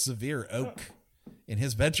very severe oak in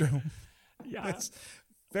his bedroom. Yeah. It's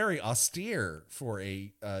very austere for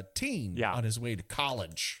a teen on his way to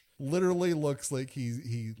college. Literally looks like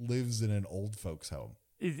he lives in an old folks home.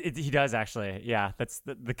 He does actually. Yeah, that's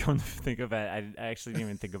the come to think of it. I actually didn't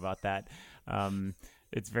even think about that.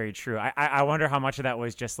 It's very true. I wonder how much of that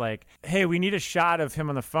was just like, hey, we need a shot of him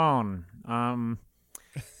on the phone.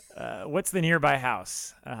 What's the nearby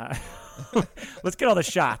house? Let's get all the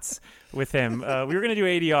shots with him. We were going to do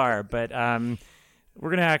ADR, but we're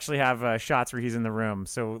going to actually have shots where he's in the room.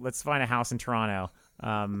 So let's find a house in Toronto.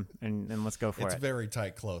 And let's go for it. It's very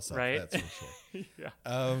tight close up, right? That's for sure.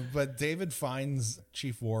 Yeah. But David finds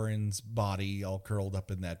Chief Warren's body all curled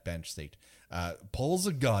up in that bench seat, pulls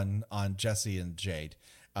a gun on Jesse and Jade,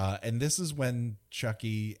 And this is when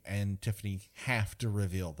Chucky and Tiffany have to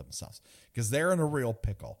reveal themselves because they're in a real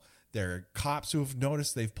pickle. There are cops who have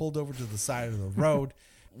noticed they've pulled over to the side of the road.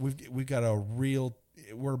 We've got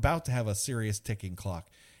we're about to have a serious ticking clock.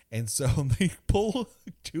 And so they pull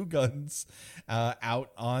two guns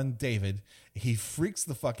out on David. He freaks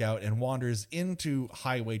the fuck out and wanders into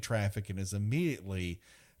highway traffic and is immediately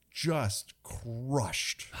just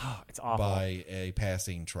crushed it's awful. by a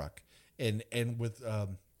passing truck. And with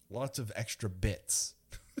lots of extra bits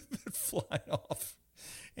that fly off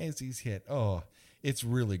as he's hit. Oh, it's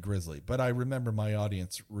really grisly. But I remember my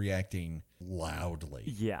audience reacting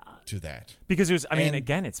loudly to that. Because it was,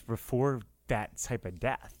 again, it's before that type of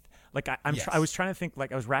death. Like I was trying to think,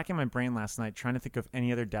 like I was racking my brain last night trying to think of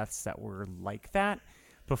any other deaths that were like that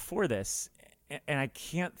before this. And I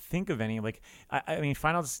can't think of any. Like, I mean,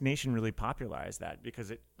 Final Destination really popularized that because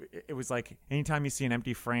it was like anytime you see an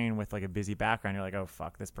empty frame with like a busy background, you're like, oh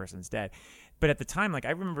fuck, this person's dead. But at the time, like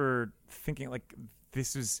I remember thinking like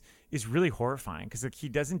this is really horrifying because like he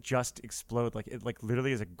doesn't just explode, like it like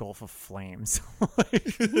literally is a gulf of flames.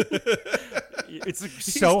 It's like,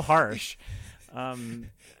 so harsh.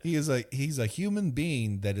 He's a human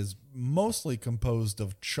being that is mostly composed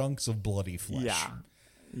of chunks of bloody flesh. Yeah.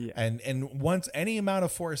 And once any amount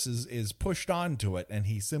of force is pushed onto it and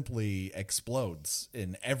he simply explodes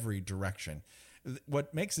in every direction.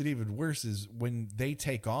 What makes it even worse is when they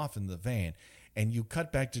take off in the van and you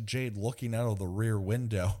cut back to Jade looking out of the rear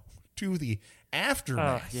window to the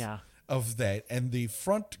aftermath of that. And the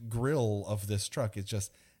front grille of this truck is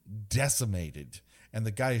just decimated. And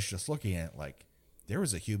the guy is just looking at it like, there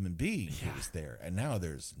was a human being who was there, and now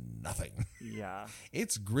there's nothing. Yeah.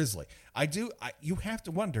 It's grisly. You have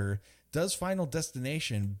to wonder, does Final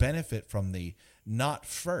Destination benefit from the not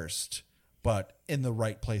first, but in the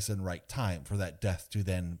right place and right time for that death to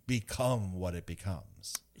then become what it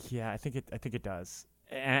becomes? Yeah, I think it does.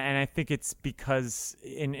 And I think it's because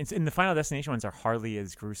in the Final Destination ones are hardly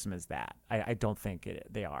as gruesome as that. I don't think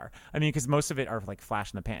they are. I mean, because most of it are like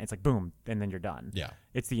flash in the pan. It's like boom, and then you're done. Yeah,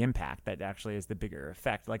 it's the impact that actually is the bigger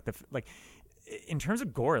effect. Like in terms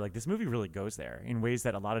of gore, like this movie really goes there in ways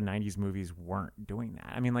that a lot of '90s movies weren't doing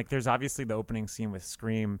that. I mean, like there's obviously the opening scene with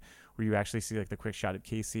Scream where you actually see like the quick shot of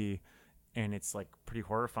Casey, and it's like pretty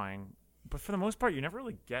horrifying. But for the most part, you never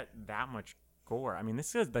really get that much gore. I mean,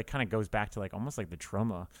 this is like kind of goes back to like almost like the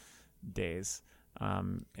trauma days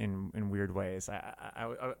in weird ways.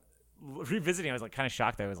 I revisiting, I was like kind of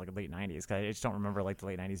shocked that it was like late 90s because I just don't remember like the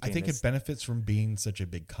late 90s. I think it benefits from being such a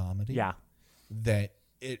big comedy. Yeah, that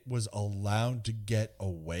it was allowed to get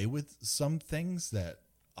away with some things that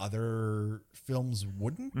other films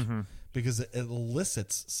wouldn't because it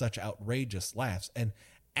elicits such outrageous laughs. And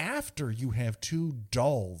after you have two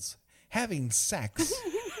dolls having sex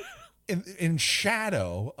in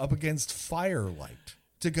shadow up against firelight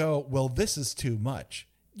to go, well, this is too much,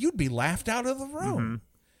 you'd be laughed out of the room.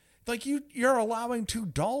 Like you're allowing two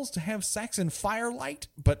dolls to have sex in firelight,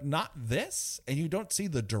 but not this, and you don't see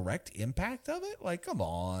the direct impact of it. Like, come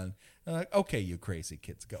on. Okay, you crazy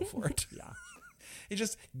kids, go for it. Yeah. It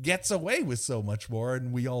just gets away with so much more,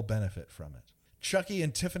 and we all benefit from it. Chucky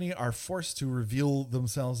and Tiffany are forced to reveal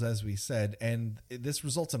themselves, as we said, and this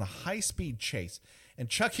results in a high-speed chase. And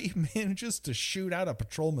Chucky manages to shoot out a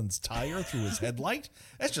patrolman's tire through his headlight.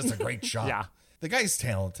 That's just a great shot. Yeah. The guy's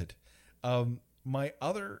talented. My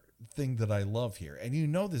other thing that I love here, and you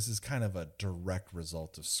know this is kind of a direct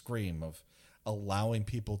result of Scream, of allowing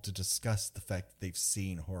people to discuss the fact that they've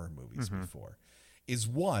seen horror movies before, is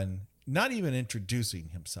one, not even introducing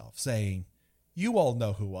himself, saying, you all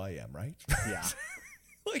know who I am, right? Yeah.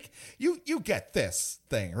 Like, you get this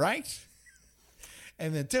thing, right?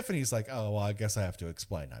 And then Tiffany's like, oh, well, I guess I have to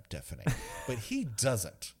explain I'm Tiffany. But he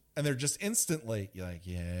doesn't. And they're just instantly like,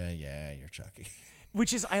 yeah, you're Chucky.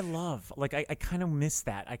 Which is, I love. Like, I kind of miss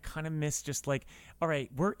that. I kind of miss just like, all right,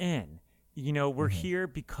 we're in. You know, we're here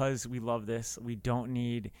because we love this. We don't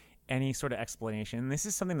need any sort of explanation. This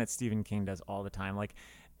is something that Stephen King does all the time. Like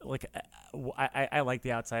I like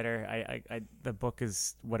The Outsider. I the book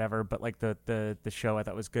is whatever, but like the show I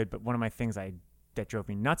thought was good. But one of my things that drove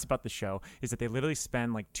me nuts about the show is that they literally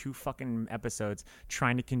spend like 2 fucking episodes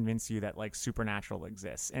trying to convince you that like supernatural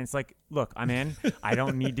exists. And it's like, look, I'm in. I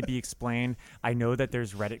don't need to be explained. I know that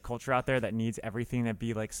there's Reddit culture out there that needs everything to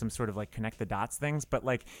be like some sort of like connect the dots things. But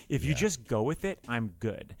like, if you just go with it, I'm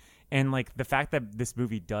good. And like the fact that this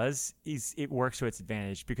movie does is it works to its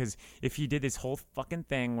advantage, because if he did this whole fucking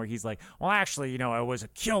thing where he's like, well, actually, I was a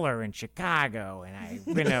killer in Chicago and I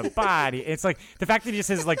been a body. It's like the fact that he just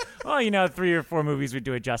says like, oh, 3 or 4 movies would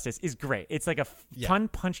do it justice is great. It's like a fun,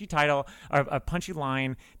 punchy title, or a punchy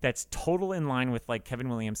line that's total in line with like Kevin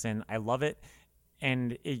Williamson. I love it.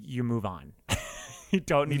 And you move on. You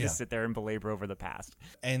don't need to sit there and belabor over the past.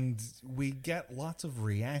 And we get lots of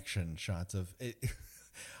reaction shots of it.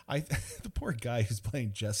 The poor guy who's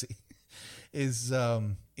playing Jesse is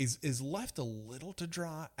left a little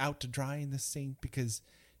out to dry in this scene, because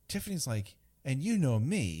Tiffany's like, and you know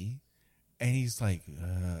me, and he's like,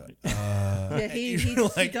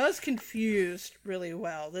 he does confused really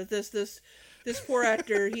well. This poor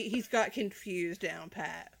actor, he's got confused down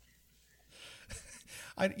pat.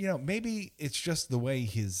 Maybe it's just the way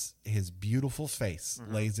his beautiful face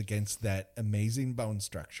lays against that amazing bone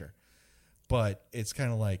structure. But it's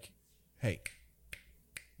kind of like, hey,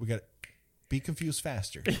 we got to be confused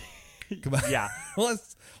faster. Come on. Yeah.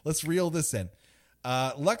 Let's reel this in.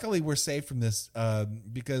 Luckily, we're safe from this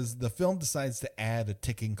because the film decides to add a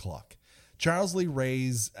ticking clock. Charles Lee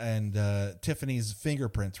Ray's and Tiffany's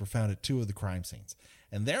fingerprints were found at 2 of the crime scenes.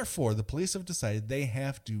 And therefore, the police have decided they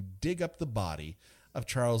have to dig up the body of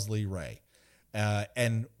Charles Lee Ray.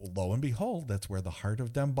 And lo and behold, that's where the heart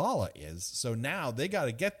of Damballa is. So now they got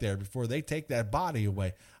to get there before they take that body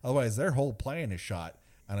away. Otherwise, their whole plan is shot.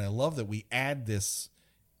 And I love that we add this,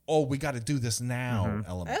 we got to do this now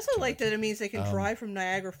element. I also like that it means they can drive from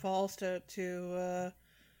Niagara Falls to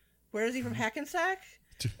where is he from? Hackensack?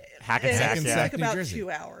 Hackensack, it's yeah. like about Jersey.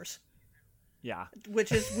 2 hours. Yeah.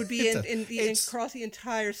 Which would be across the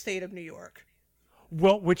entire state of New York.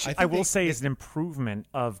 Well, which I will say is an improvement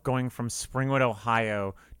of going from Springwood,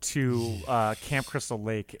 Ohio to Camp Crystal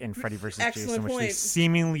Lake in Freddy vs. Jason, which they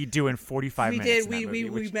seemingly do in 45 minutes.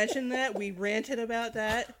 We mentioned that. We ranted about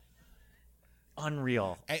that.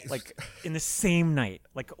 Unreal. Like, in the same night.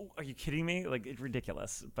 Like, are you kidding me? Like, it's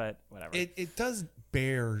ridiculous, but whatever. It does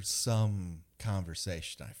bear some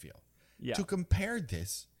conversation, I feel. Yeah. To compare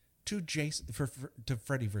this to to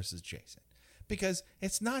Freddy vs. Jason. Because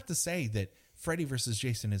it's not to say that Freddy vs.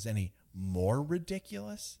 Jason is any more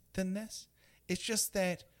ridiculous than this. It's just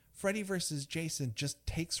that Freddy vs. Jason just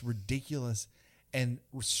takes ridiculous and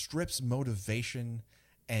strips motivation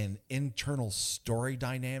and internal story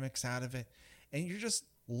dynamics out of it. And you're just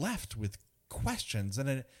left with questions. And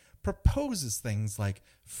it proposes things like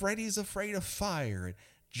Freddy's afraid of fire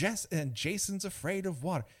and Jason's afraid of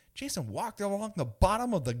water. Jason walked along the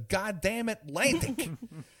bottom of the goddamn Atlantic.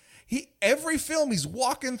 Every film he's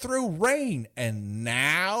walking through rain, and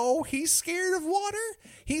now he's scared of water.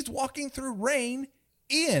 He's walking through rain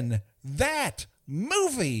in that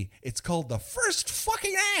movie. It's called The First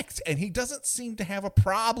Fucking Act, and he doesn't seem to have a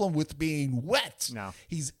problem with being wet. No.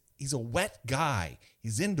 He's a wet guy.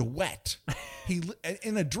 He's into wet.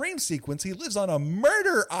 In a dream sequence, he lives on a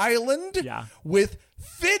murder island with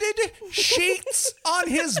fitted sheets on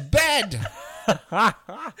his bed.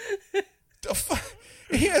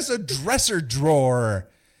 He has a dresser drawer.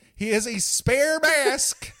 He has a spare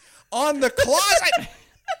mask on the closet.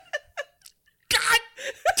 God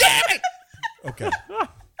damn it. Okay.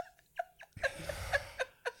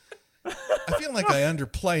 I feel like I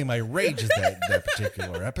underplay my rage at that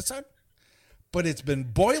particular episode, but it's been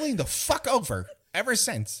boiling the fuck over ever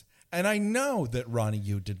since. And I know that Ronnie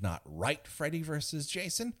Yu did not write Freddy vs.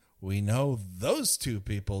 Jason. We know those 2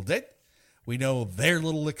 people did. We know their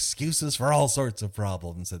little excuses for all sorts of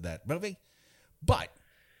problems in that movie. But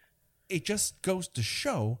it just goes to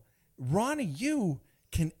show Ronnie Yu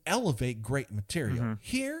can elevate great material.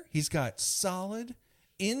 Here, he's got solid,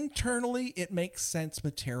 internally, it makes sense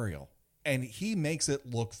material. And he makes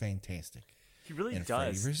it look fantastic. He really does.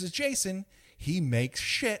 Freddy vs. Jason, he makes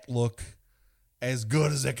shit look as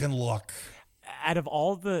good as it can look. Out of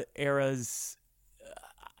all the eras,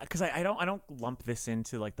 because I don't lump this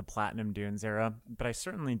into like the Platinum Dunes era, but I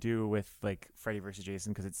certainly do with like Freddy vs.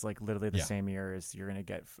 Jason, because it's like literally the same year as you're gonna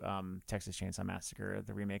get Texas Chainsaw Massacre,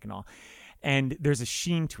 the remake and all. And there's a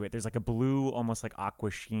sheen to it. There's like a blue, almost like aqua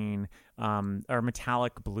sheen, or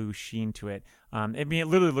metallic blue sheen to it. I mean, it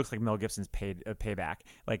literally looks like Mel Gibson's payback,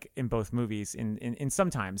 like in both movies. In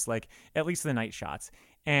sometimes, like at least the night shots.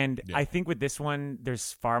 And I think with this one,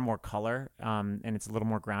 there's far more color, and it's a little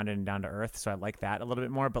more grounded and down to earth. So I like that a little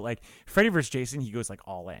bit more. But like Freddy vs. Jason, he goes like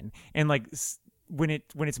all in, and like when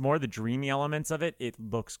it's more the dreamy elements of it, it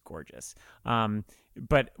looks gorgeous.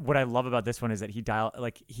 But what I love about this one is that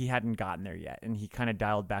he hadn't gotten there yet, and he kind of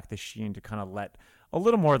dialed back the sheen to kind of let a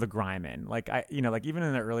little more of the grime in. Like like even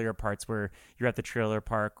in the earlier parts where you're at the trailer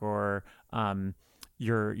park or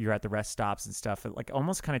you're at the rest stops and stuff. It like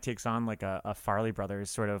almost kind of takes on like a Farley Brothers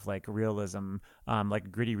sort of like realism,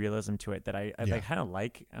 like gritty realism to it that I like kind of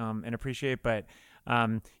like and appreciate. But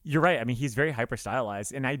you're right. I mean, he's very hyper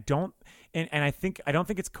stylized, and I don't think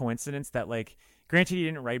it's coincidence that, like, granted he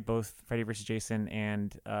didn't write both Freddy vs. Jason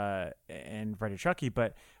and Bride of Chucky,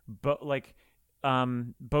 but like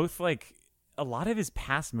both, like, a lot of his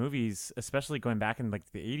past movies, especially going back in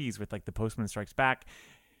like the 80s with like The Postman Strikes Back,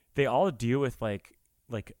 they all deal with like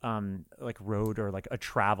road or like a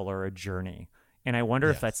travel or a journey. And I wonder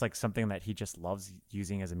if that's like something that he just loves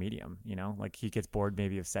using as a medium, you know, like he gets bored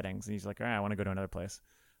maybe of settings and he's like, all right, I want to go to another place.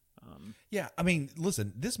 Yeah. I mean,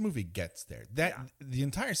 listen, this movie gets there. The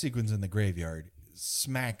entire sequence in the graveyard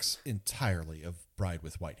smacks entirely of Bride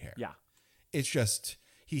with White Hair. Yeah. It's just,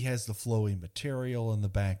 he has the flowy material in the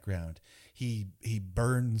background. He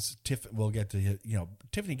burns Tiffany. We'll get to, you know,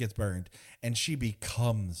 Tiffany gets burned and she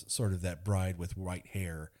becomes sort of that bride with white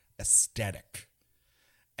hair aesthetic.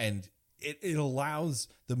 And it allows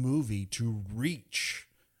the movie to reach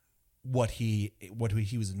what he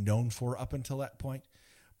was known for up until that point.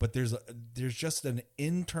 But there's just an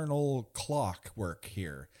internal clockwork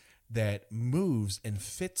here that moves and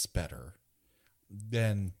fits better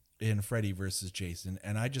than in Freddy versus Jason.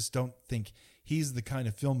 And I just don't think he's the kind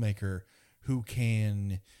of filmmaker who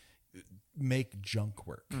can make junk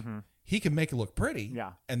work. Mm-hmm. He can make it look pretty.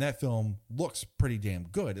 Yeah. And that film looks pretty damn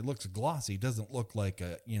good. It looks glossy. It doesn't look like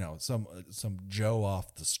some Joe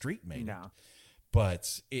off the street made it.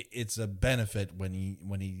 But it's a benefit when he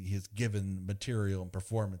is given material and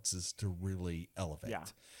performances to really elevate. Yeah.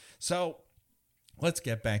 So let's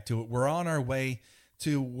get back to it. We're on our way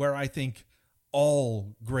to where I think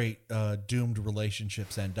all great doomed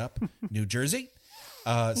relationships end up. New Jersey.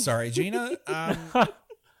 Sorry, Gina.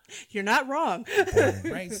 You're not wrong. Born and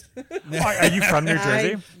raised. Are you from New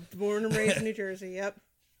Jersey? Born and raised in New Jersey. Yep.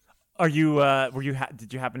 Are you?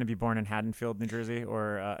 Did you happen to be born in Haddonfield, New Jersey,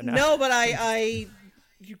 or no? No, but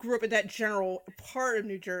you grew up in that general part of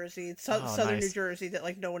New Jersey, southern New Jersey, that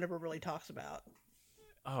like no one ever really talks about.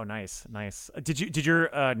 Oh, nice. Did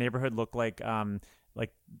your neighborhood look like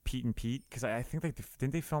Pete and Pete? Because I think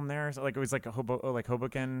didn't they film there? So, like, it was like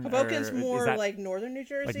Hoboken. Hoboken's more like northern New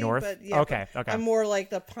Jersey, like north. But yeah, okay. I'm more like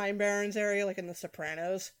the Pine Barrens area, like in The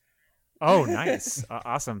Sopranos. Oh, nice.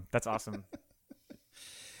 Awesome. That's awesome.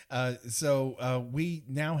 So we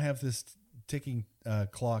now have this ticking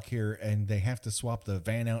clock here, and they have to swap the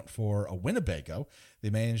van out for a Winnebago.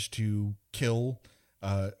 They managed to kill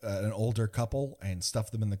an older couple and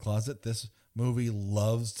stuff them in the closet. This movie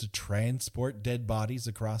loves to transport dead bodies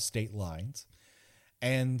across state lines.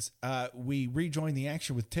 And we rejoin the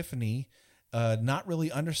action with Tiffany not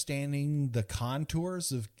really understanding the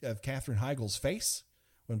contours of Katherine Heigl's face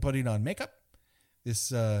when putting on makeup.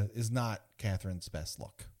 This is not Catherine's best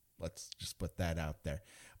look. Let's just put that out there.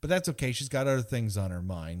 But that's okay. She's got other things on her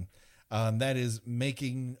mind. That is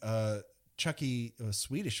making Chucky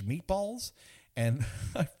Swedish meatballs. And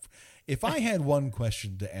if I had one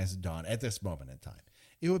question to ask Dawn at this moment in time,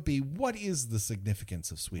 it would be, what is the significance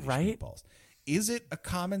of Swedish meatballs? Is it a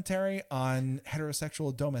commentary on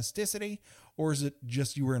heterosexual domesticity, or is it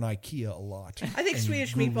just you were in IKEA a lot? I think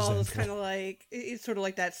Swedish meatballs is kind of like, it's sort of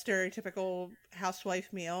like that stereotypical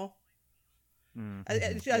housewife meal.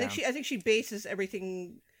 I think she bases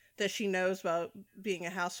everything that she knows about being a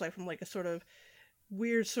housewife from like a sort of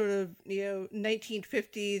weird sort of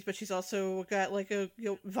 1950s, but she's also got like a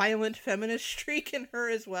violent feminist streak in her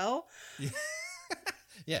as well.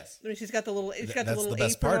 Yes, I mean, she's got the little apron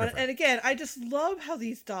on. And again, I just love how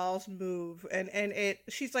these dolls move, and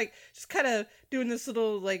she's like just kind of doing this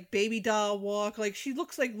little like baby doll walk. Like she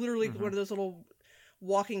looks like literally one of those little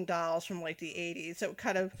walking dolls from like the 80s. So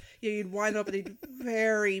kind of, you'd wind up and they'd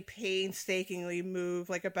very painstakingly move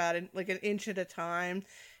like about an inch at a time.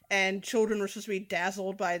 And children were supposed to be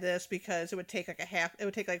dazzled by this because it would take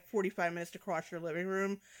like 45 minutes to cross your living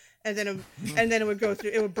room. And then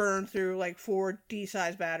it would burn through like 4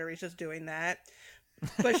 D-size batteries just doing that.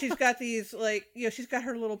 But she's got these she's got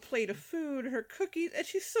her little plate of food, her cookies, and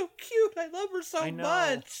she's so cute. I love her so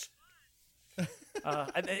much.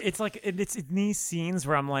 It's like it's in these scenes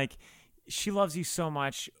where I'm like, she loves you so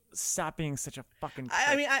much. Stop being such a fucking.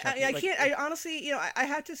 I can't. I honestly, I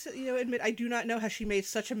have to, admit, I do not know how she made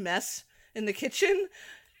such a mess in the kitchen.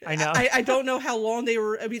 I know. I don't know how long they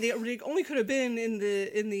were. I mean, they only could have been in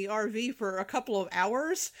the RV for a couple of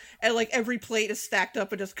hours, and like every plate is stacked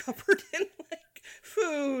up and just covered in like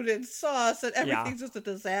food and sauce, and everything's just a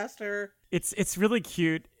disaster. It's really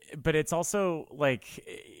cute, but it's also like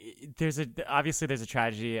there's a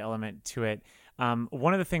tragedy element to it.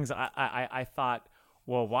 One of the things I thought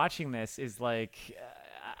while watching this is like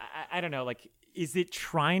I don't know, like, is it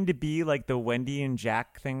trying to be like the Wendy and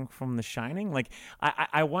Jack thing from The Shining? Like,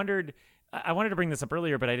 I wondered. I wanted to bring this up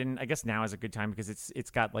earlier, but I didn't. I guess now is a good time because it's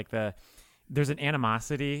got like there's an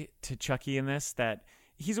animosity to Chucky in this that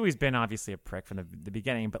he's always been obviously a prick from the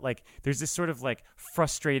beginning, but like there's this sort of like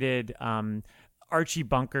frustrated Archie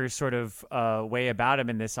Bunker sort of way about him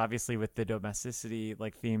in this, obviously with the domesticity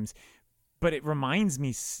like themes. But it reminds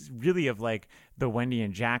me really of like the Wendy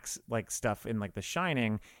and Jack's like stuff in like The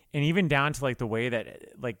Shining, and even down to like the way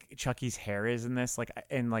that like Chucky's hair is in this, like,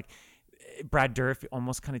 and like Brad Dourif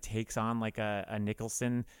almost kind of takes on like a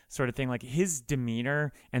Nicholson sort of thing. Like his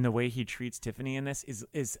demeanor and the way he treats Tiffany in this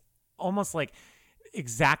is almost like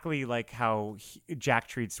exactly like how Jack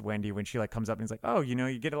treats Wendy when she like comes up and he's like, oh, you know,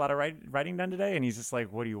 you get a lot of writing done today, and he's just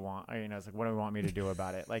like, what do you want? You know, it's like, what do you want me to do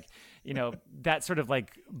about it? Like, you know, that sort of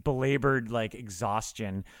like belabored like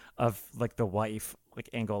exhaustion of like the wife like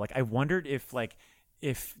angle. Like I wondered if like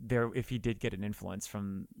if he did get an influence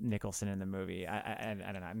from Nicholson in the movie. I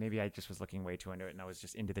don't know, maybe I just was looking way too into it and I was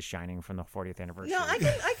just into The Shining from the 40th anniversary. No, I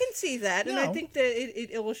can see that, and I think that it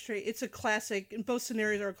illustrates. It's a classic. And both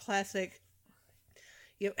scenarios are a classic,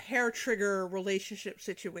 you know, hair trigger relationship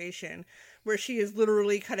situation where she is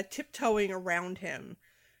literally kind of tiptoeing around him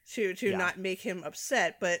to not make him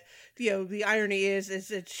upset. But you know, the irony is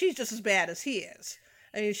that she's just as bad as he is.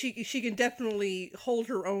 I mean, she can definitely hold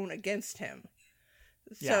her own against him.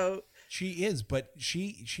 So she is, but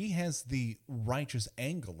she has the righteous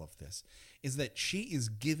angle of this, is that she is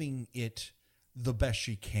giving it the best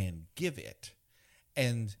she can give it,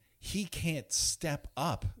 and he can't step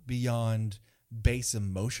up beyond base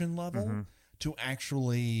emotion level to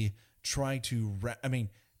actually try to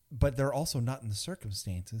but they're also not in the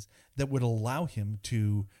circumstances that would allow him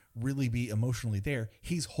to really be emotionally there.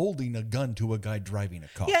 He's holding a gun to a guy driving a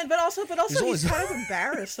car. Yeah, but also he's kind of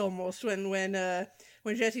embarrassed almost when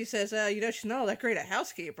Jesse says, you know, she's not all that great a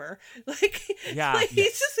housekeeper. Like, yeah, like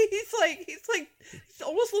he's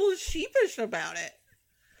almost a little sheepish about it.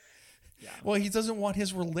 Yeah. Well, he doesn't want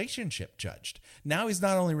his relationship judged. Now he's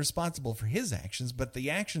not only responsible for his actions, but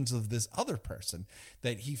the actions of this other person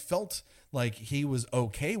that he felt like he was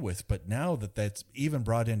okay with. But now that that's even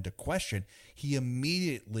brought into question, he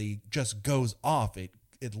immediately just goes off.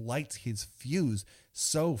 It lights his fuse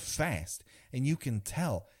so fast. And you can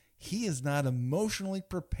tell he is not emotionally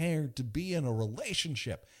prepared to be in a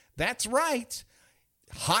relationship. That's right.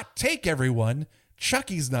 Hot take, everyone.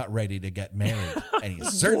 Chucky's not ready to get married, and he's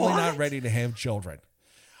certainly not ready to have children.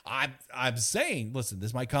 I'm saying, listen,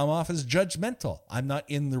 this might come off as judgmental. I'm not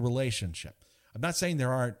in the relationship. I'm not saying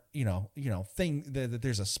there aren't, that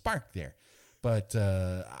there's a spark there, but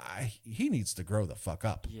he needs to grow the fuck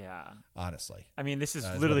up. Yeah, honestly. I mean, this is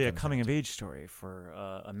literally a coming of age story for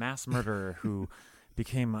a mass murderer who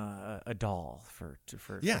became a doll for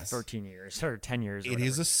 13 years or 10 years. Or it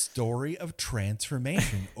is a story of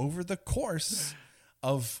transformation over the course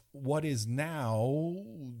of what is now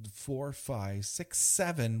 4, 5, 6,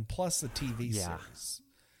 7 plus a TV series.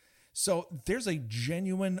 So there's a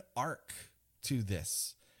genuine arc to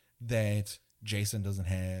this that Jason doesn't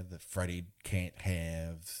have, that Freddy can't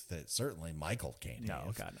have, that certainly Michael can't have.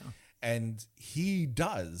 No, God, no. And he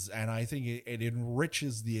does, and I think it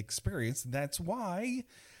enriches the experience. And that's why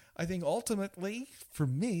I think ultimately, for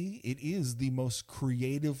me, it is the most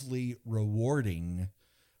creatively rewarding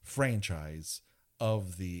franchise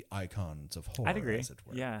of the icons of horror. I'd agree. As it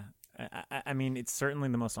were. Yeah, I mean, it's certainly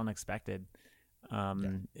the most unexpected,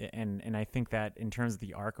 and I think that in terms of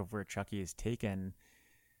the arc of where Chucky is taken,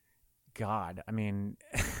 God, I mean,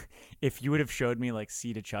 if you would have showed me like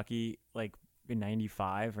Seed of Chucky like in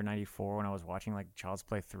 95 or 94 when I was watching like Child's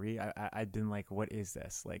Play 3, I'd been like, what is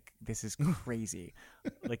this? Like, this is crazy.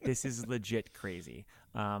 Like, this is legit crazy.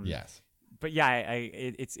 Yes. But yeah,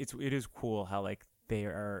 it is cool how like they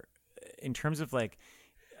are, in terms of like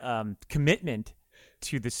commitment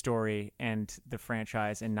to the story and the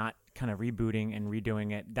franchise and not kind of rebooting and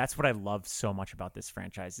redoing it. That's what I love so much about this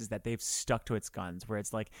franchise, is that they've stuck to its guns, where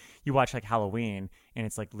it's like you watch like Halloween and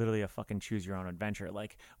it's like literally a fucking choose your own adventure.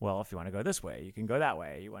 Like, well, if you want to go this way, you can go that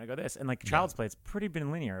way. You want to go this. And like Child's Play, it's pretty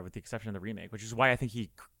been linear with the exception of the remake, which is why I think he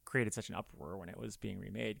created such an uproar when it was being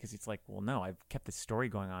remade, because it's like, well, no, I've kept this story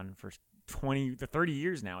going on for 20 to 30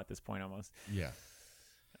 years now at this point almost. Yeah.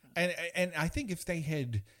 And I think if they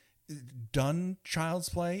had done Child's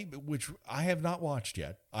Play, which I have not watched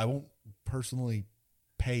yet, I won't personally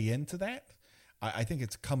pay into that. I think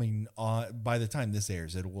it's coming on by the time this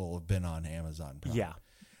airs. It will have been on Amazon Prime. Yeah.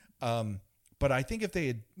 But I think if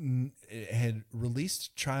they had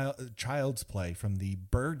released Child's Play from the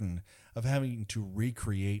burden of having to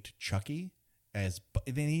recreate Chucky as,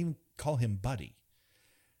 they didn't even call him Buddy.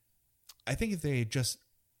 I think if they had just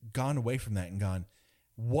gone away from that and gone,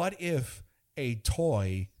 what if a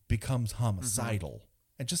toy becomes homicidal,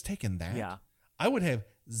 and just taken that, I would have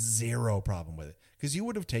zero problem with it, because you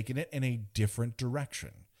would have taken it in a different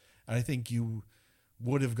direction. And I think you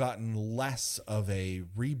would have gotten less of a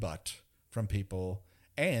rebut from people,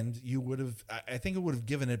 and I think it would have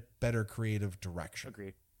given it better creative direction.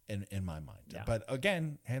 Agreed. In my mind. Yeah. But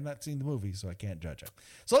again, I have not seen the movie, so I can't judge it.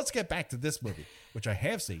 So let's get back to this movie, which I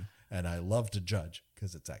have seen, and I love to judge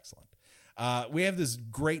because it's excellent. We have this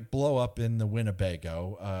great blow up in the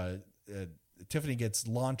Winnebago. Tiffany gets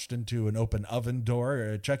launched into an open oven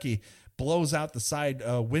door. Chucky blows out the side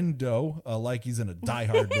window like he's in a Die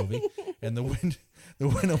Hard movie, and the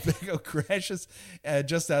Winnebago crashes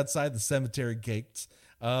just outside the cemetery gates.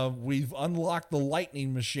 We've unlocked the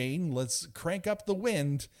lightning machine. Let's crank up the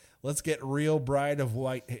wind. Let's get real bride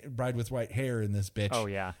with white hair in this bitch. Oh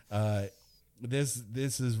yeah.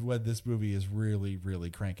 This is what this movie is really,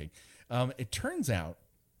 really cranking. It turns out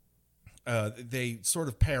they sort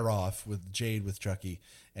of pair off with Jade with Chucky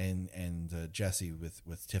and Jesse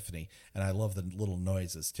with Tiffany, and I love the little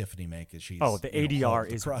noises Tiffany makes as she's the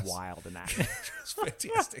ADR is wild in that. It's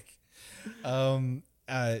fantastic.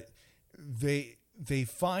 They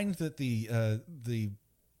find that the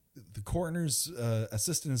coroner's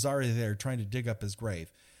assistant is already there trying to dig up his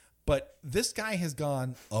grave. But this guy has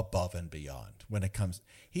gone above and beyond when it comes.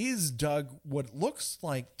 He's dug what looks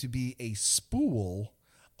like to be a spool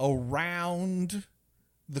around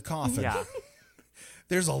the coffin. Yeah.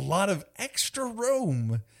 There's a lot of extra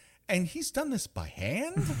room, and he's done this by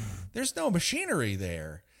hand. There's no machinery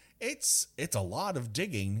there. It's a lot of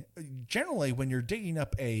digging. Generally, when you're digging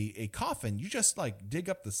up a coffin, you just like dig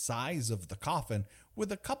up the size of the coffin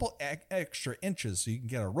with a couple extra inches so you can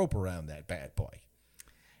get a rope around that bad boy.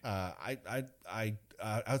 I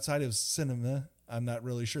outside of cinema, I'm not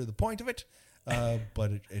really sure the point of it,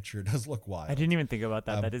 but it sure does look wild. I didn't even think about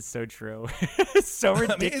that. That is so true. It's so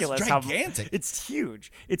ridiculous. I mean, it's gigantic. It's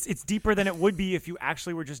huge. It's deeper than it would be if you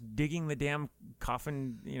actually were just digging the damn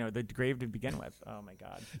coffin, the grave to begin with. Oh my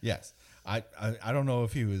God. Yes. I don't know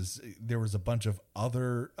if there was a bunch of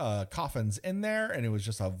other coffins in there and it was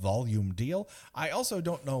just a volume deal. I also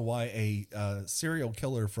don't know why a serial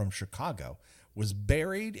killer from Chicago was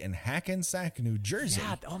buried in Hackensack, New Jersey.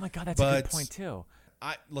 Yeah. Oh my God. That's a good point too.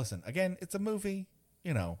 Listen, again, it's a movie,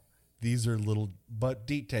 these are little but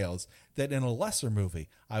details that in a lesser movie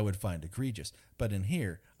I would find egregious, but in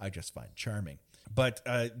here I just find charming. But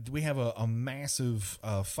we have a massive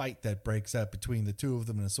fight that breaks out between the two of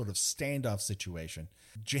them in a sort of standoff situation.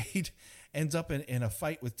 Jade ends up in a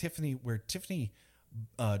fight with Tiffany where Tiffany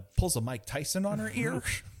pulls a Mike Tyson on her ear,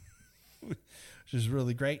 which is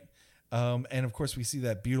really great. And of course we see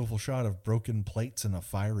that beautiful shot of broken plates in a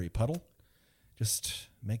fiery puddle. Just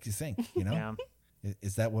makes you think, Yeah.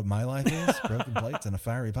 Is that what my life is? Broken plates in a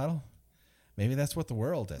fiery puddle? Maybe that's what the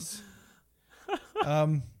world is.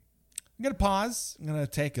 I'm going to pause. I'm going to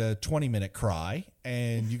take a 20-minute cry,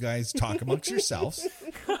 and you guys talk amongst yourselves.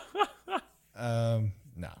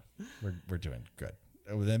 No, we're doing good.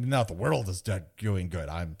 Not the world is doing good.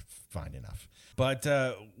 I'm fine enough. But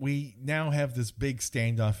we now have this big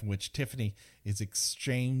standoff in which Tiffany is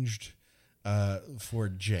exchanged for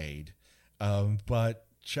Jade. But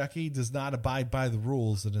Chucky does not abide by the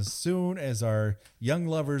rules, and as soon as our young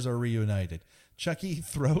lovers are reunited, Chucky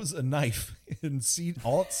throws a knife in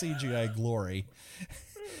alt CGI glory,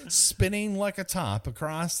 spinning like a top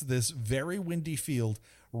across this very windy field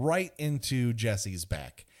right into Jesse's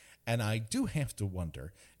back. And I do have to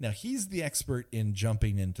wonder, now he's the expert in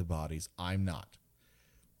jumping into bodies, I'm not.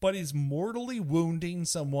 But is mortally wounding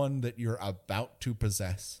someone that you're about to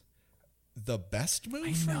possess the best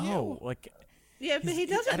move for you? Yeah, but he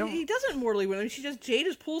doesn't mortally wound him. Jade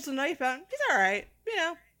just pulls the knife out. He's all right.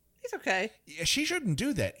 He's okay. Yeah, she shouldn't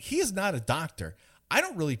do that. He is not a doctor. I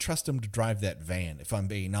don't really trust him to drive that van, if I'm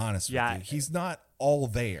being honest with you. He's not all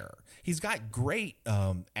there. He's got great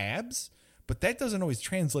abs, but that doesn't always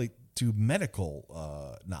translate to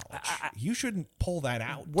medical knowledge. You shouldn't pull that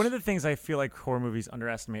out. One of the things I feel like horror movies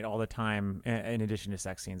underestimate all the time, in addition to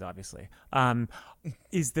sex scenes, obviously,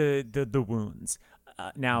 is the wounds.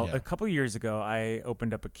 A couple years ago, I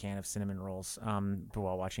opened up a can of cinnamon rolls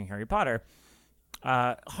while watching Harry Potter.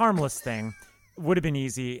 Harmless thing. Would have been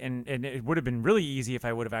easy, and it would have been really easy if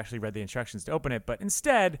I would have actually read the instructions to open it. But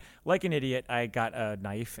instead, like an idiot, I got a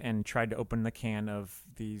knife and tried to open the can of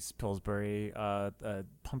these Pillsbury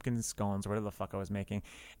pumpkin scones, or whatever the fuck I was making,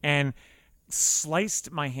 and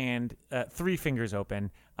sliced my hand 3 fingers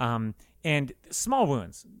open, and small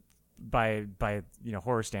wounds by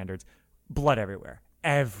horror standards, blood everywhere.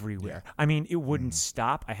 everywhere. I mean, it wouldn't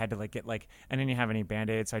stop. I had to like get like, I didn't have any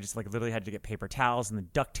Band-Aids, so I just like literally had to get paper towels and then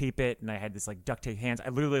duct tape it, and I had this like duct tape hands. I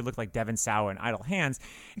literally looked like Devin Sawa in Idle Hands,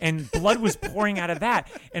 and blood was pouring out of that.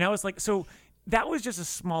 And I was like, so that was just a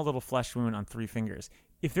small little flesh wound on 3 fingers.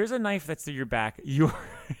 If there's a knife that's through your back,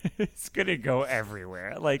 it's gonna go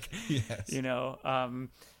everywhere. Like, Yes. you know,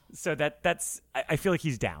 so that's I feel like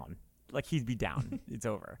he's down. Like he'd be down. It's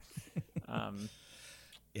over.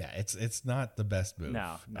 Yeah, it's not the best move.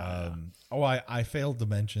 No. Oh, I failed to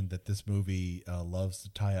mention that this movie loves to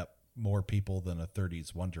tie up more people than a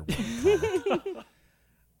 30s Wonder Woman comic.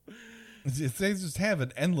 They just have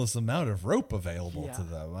an endless amount of rope available to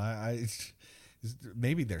them.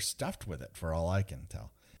 Maybe they're stuffed with it for all I can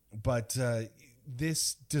tell. But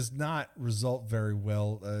this does not result very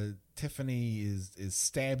well. Tiffany is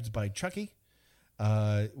stabbed by Chucky.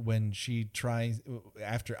 When she tries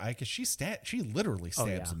after Ika, she literally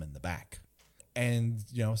stabs him in the back, and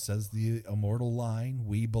says the immortal line,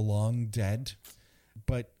 "We belong dead."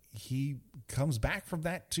 But he comes back from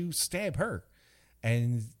that to stab her,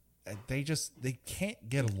 and they can't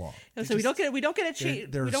get along. So we don't get a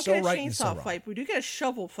chainsaw fight. But we do get a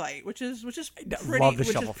shovel fight, which is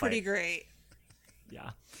pretty great.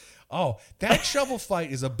 Yeah. Oh, that shovel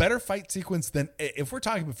fight is a better fight sequence than if we're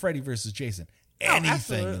talking about Freddy versus Jason.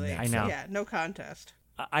 Anything in that. I know. Yeah, no contest.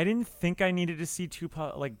 I didn't think I needed to see 2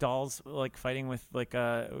 like dolls like fighting with like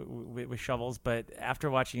with shovels, but after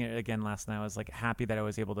watching it again last night, I was like happy that I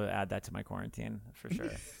was able to add that to my quarantine for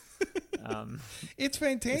sure. It's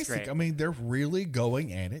fantastic. I mean, they're really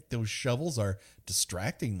going at it. Those shovels are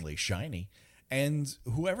distractingly shiny, and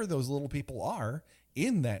whoever those little people are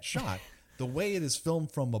in that shot, the way it is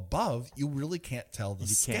filmed from above, you really can't tell the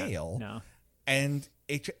scale. No. And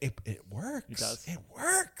it works. It does. It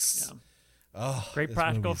works. Yeah. Oh, great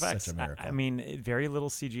practical effects. I mean, very little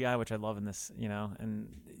CGI, which I love in this,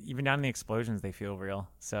 and even down in the explosions, they feel real.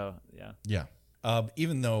 So, yeah. Yeah.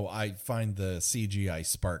 Even though I find the CGI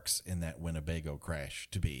sparks in that Winnebago crash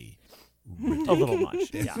to be ridiculous. A little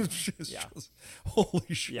much. Yeah. Just,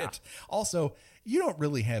 holy shit. Yeah. Also, you don't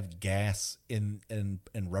really have gas in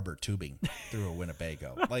rubber tubing through a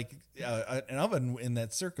Winnebago. Like an oven in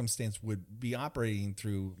that circumstance would be operating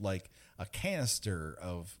through like a canister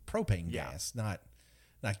of propane gas, not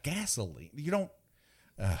gasoline. You don't.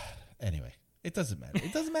 Anyway, it doesn't matter.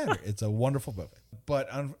 It doesn't matter. It's a wonderful movie. But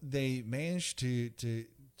they managed to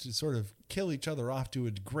sort of kill each other off to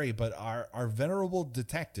a degree. But our venerable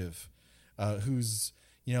detective, who's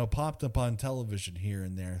popped up on television here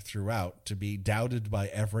and there throughout to be doubted by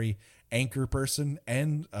every anchor person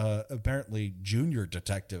and apparently junior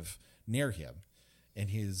detective near him, in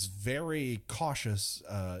his very cautious,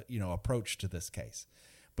 approach to this case.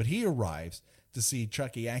 But he arrives to see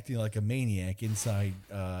Chucky acting like a maniac inside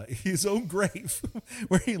his own grave,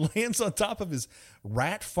 where he lands on top of his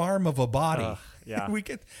rat farm of a body. Yeah. We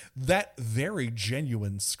get that very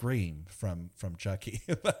genuine scream from Chucky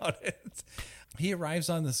about it. He arrives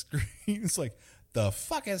on the screen. It's like, the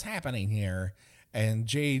fuck is happening here? And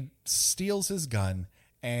Jade steals his gun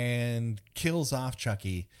and kills off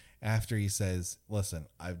Chucky after he says, listen,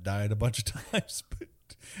 I've died a bunch of times, but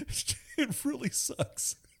it really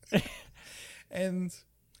sucks. And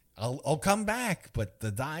I'll come back, but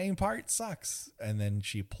the dying part sucks. And then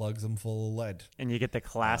she plugs him full of lead. And you get the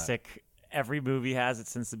classic, every movie has it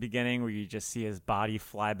since the beginning, where you just see his body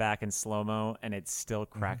fly back in slow-mo, and it still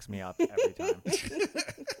cracks me up every time.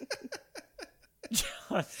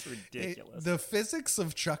 Just ridiculous. The physics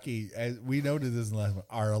of Chucky, as we noted this in the last one,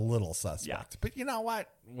 are a little suspect. Yeah. But you know what?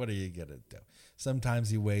 What are you going to do? Sometimes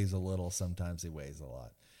he weighs a little, sometimes he weighs a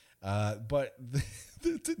lot. But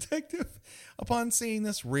the detective, upon seeing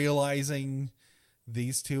this, realizing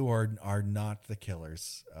these two are not the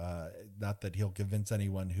killers, not that he'll convince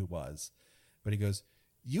anyone who was, but he goes,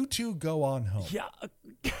 you two go on home. Yeah.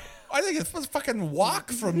 I think it's a fucking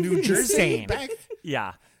walk from New Jersey back.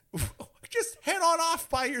 Yeah. Just head on off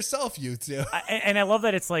by yourself, you two. And I love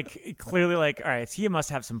that it's like clearly like, all right, he must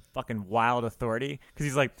have some fucking wild authority, because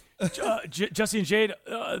he's like, Jesse and Jade,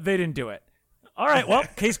 they didn't do it. All right, well,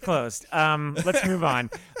 case closed. Let's move on.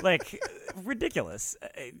 Like, ridiculous,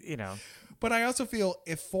 But I also feel,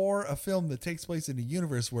 if for a film that takes place in a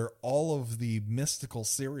universe where all of the mystical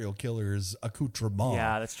serial killers' accoutrement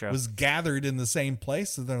that's true. was gathered in the same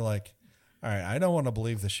place, and they're like, all right, I don't want to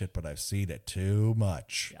believe this shit, but I've seen it too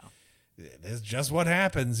much. Yeah. It's just what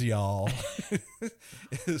happens, y'all.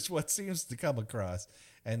 It's what seems to come across.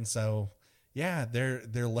 And so, yeah,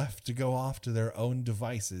 they're left to go off to their own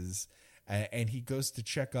devices. And he goes to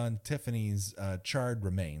check on Tiffany's charred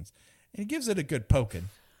remains. And he gives it a good poking,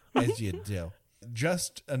 as you do.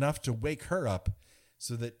 Just enough to wake her up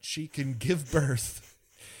so that she can give birth.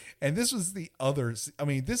 And this was the other. I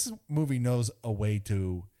mean, this movie knows a way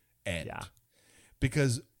to end. Yeah.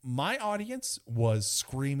 Because my audience was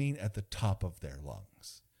screaming at the top of their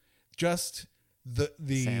lungs. Just the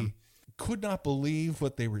Same. could not believe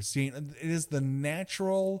what they were seeing. It is the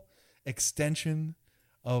natural extension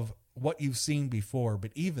of what you've seen before,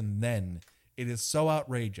 but even then, it is so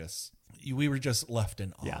outrageous. We were just left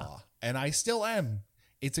in awe. Yeah. And I still am.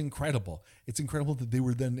 It's incredible. It's incredible that they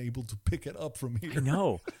were then able to pick it up from here. I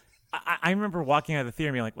know. I remember walking out of the theater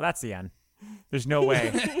and being like, well, that's the end. There's no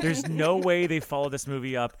way. There's no way they followed this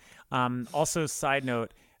movie up. Also, side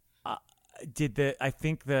note, I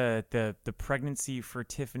think the pregnancy for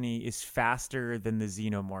Tiffany is faster than the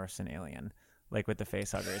Xenomorphs in Alien, like with the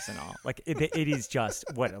facehuggers and all. Like it is just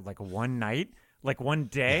like one night, like one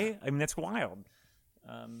day. I mean, that's wild.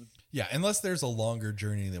 Yeah, unless there's a longer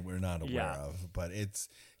journey that we're not aware Yeah. of. But it's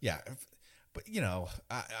but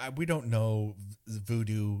we don't know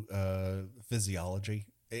voodoo physiology.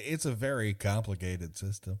 It's a very complicated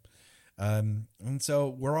system, and so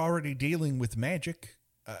we're already dealing with magic.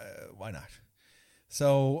 Why not?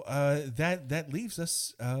 So that leaves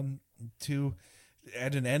us to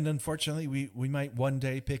at an end. Unfortunately, we might one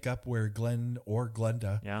day pick up where Glenn or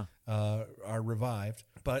Glenda are revived.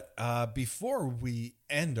 But before we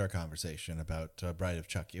end our conversation about Bride of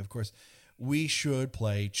Chucky, of course, we should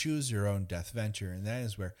play Choose Your Own Death Venture, and that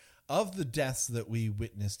is where, of the deaths that we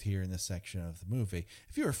witnessed here in this section of the movie,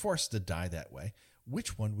 if you were forced to die that way,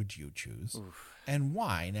 which one would you choose, and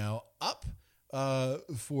why? Now, up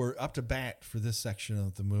to bat for this section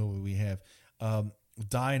of the movie, we have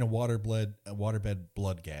die in a waterbed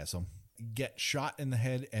bloodgasm, get shot in the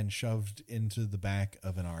head and shoved into the back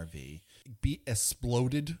of an RV, be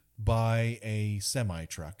exploded by a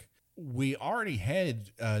semi-truck. We already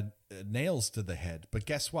had nails to the head, but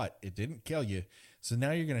guess what? It didn't kill you. So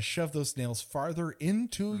now you're going to shove those nails farther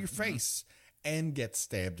into your face and get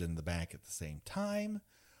stabbed in the back at the same time,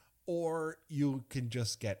 or you can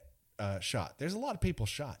just get shot. There's a lot of people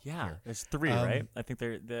shot. Yeah, here. there's three, right? I think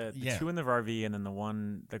they're the two in the RV and then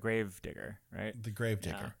the grave digger, right? The grave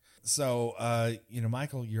digger. So,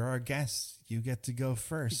 Michael, you're our guest. You get to go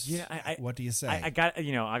first. Yeah, what do you say? I got,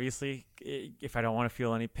 obviously, if I don't want to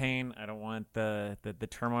feel any pain, I don't want the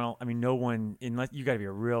turmoil. I mean, no one, unless you got to be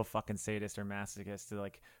a real fucking sadist or masochist to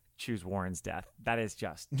like choose Warren's death. That is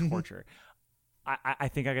just torture. I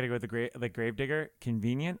think I got to go with the grave digger.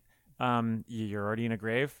 Convenient. You're already in a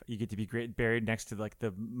grave. You get to be buried next to like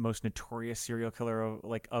the most notorious serial killer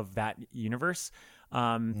of that universe.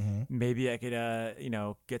 Maybe I could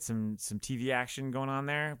get some TV action going on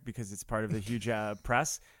there because it's part of the huge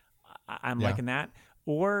press. I'm liking that.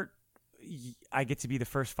 Or I get to be the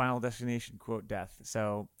first Final Destination quote death.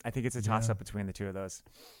 So I think it's a toss up between the two of those.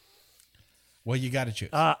 Well, you got to choose.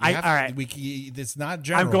 All right. It's not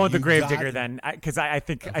general. I'm going with the grave digger then, because I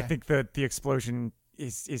think the explosion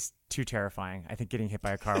is too terrifying. I think getting hit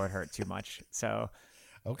by a car would hurt too much. So,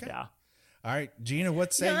 okay. Yeah. All right, Gina,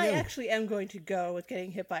 what say you? I actually am going to go with getting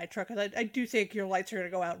hit by a truck because I do think your lights are going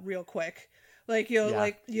to go out real quick. Like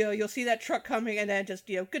you'll see that truck coming and then just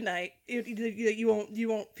good night. You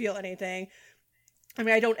won't feel anything. I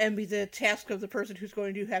mean, I don't envy the task of the person who's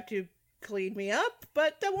going to have to clean me up,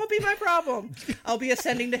 but that won't be my problem. I'll be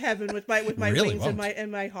ascending to heaven with my really wings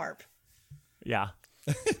and my harp. Yeah.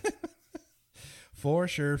 For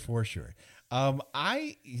sure. I'm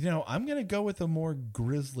gonna go with a more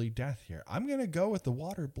grisly death here. I'm gonna go with the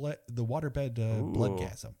waterbed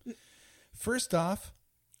bloodgasm. First off,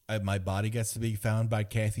 my body gets to be found by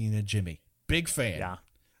Kathy and Jimmy. Big fan. Yeah.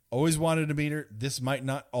 Always wanted to meet her. This might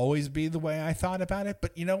not always be the way I thought about it,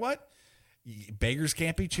 but you know what? Beggars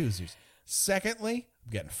can't be choosers. Secondly,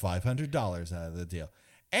 I'm getting $500 out of the deal,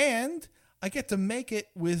 and I get to make it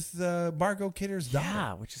with Margot Kidder's daughter.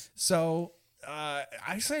 Yeah, which is so.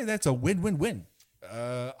 I say that's a win-win-win.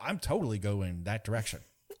 I'm totally going that direction.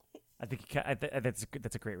 I think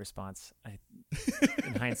that's a great response.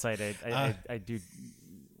 In hindsight, I do.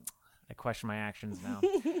 I question my actions now.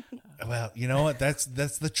 Well, you know what? That's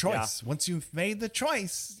the choice. Yeah. Once you've made the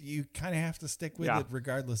choice, you kind of have to stick with it,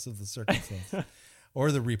 regardless of the circumstance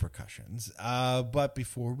or the repercussions. But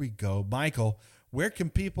before we go, Michael, where can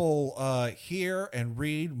people hear and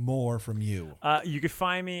read more from you? You could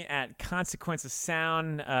find me at Consequence of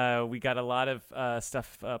Sound. We got a lot of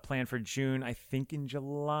stuff planned for June. I think in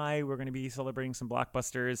July we're going to be celebrating some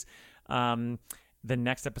blockbusters. The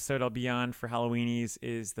next episode I'll be on for Halloweenies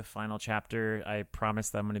is the final chapter. I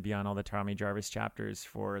promise that I'm going to be on all the Tommy Jarvis chapters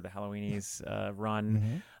for the Halloweenies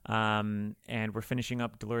run. Mm-hmm. And we're finishing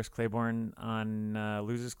up Dolores Claiborne on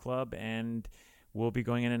Losers Club, and we'll be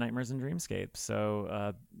going into Nightmares and Dreamscape.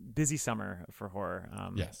 So busy summer for horror.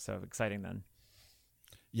 Yes. So exciting then.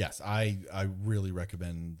 Yes, I really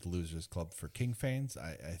recommend the Losers Club for King fans.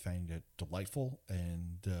 I find it delightful,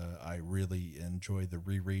 and I really enjoy the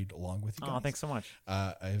reread along with you guys. Oh, thanks so much.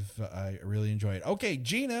 I really enjoy it. Okay,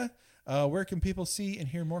 Gina, where can people see and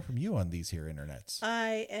hear more from you on these here internets?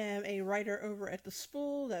 I am a writer over at The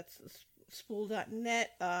Spool. That's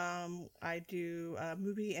spool.net. I do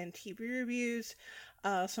movie and TV reviews.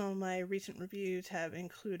 Some of my recent reviews have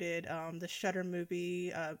included the Shudder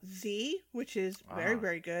movie Z, which is very,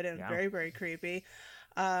 very good and very, very creepy.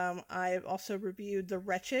 I've also reviewed The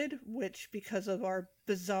Wretched, which, because of our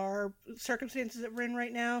bizarre circumstances that we're in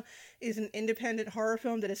right now, is an independent horror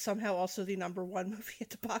film that is somehow also the #1 movie at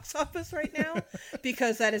the box office right now,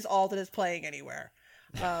 because that is all that is playing anywhere.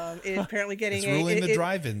 It is apparently getting the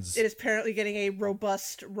drive-ins. It is apparently getting a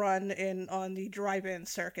robust run on the drive-in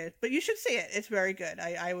circuit, but you should see it. It's very good.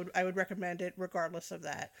 I would recommend it regardless of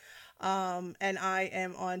that. And I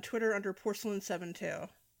am on Twitter under Porcelain72.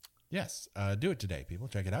 Yes, do it today, people.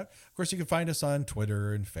 Check it out. Of course, you can find us on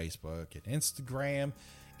Twitter and Facebook and Instagram.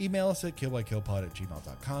 Email us at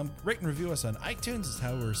killbykillpod@gmail.com. Rate and review us on iTunes. It's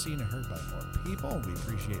how we're seen and heard by more people. We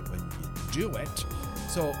appreciate when you do it.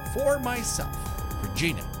 So for myself, for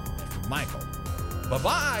Gina, and for Michael,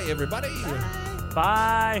 bye-bye, everybody.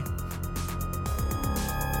 Bye. Bye.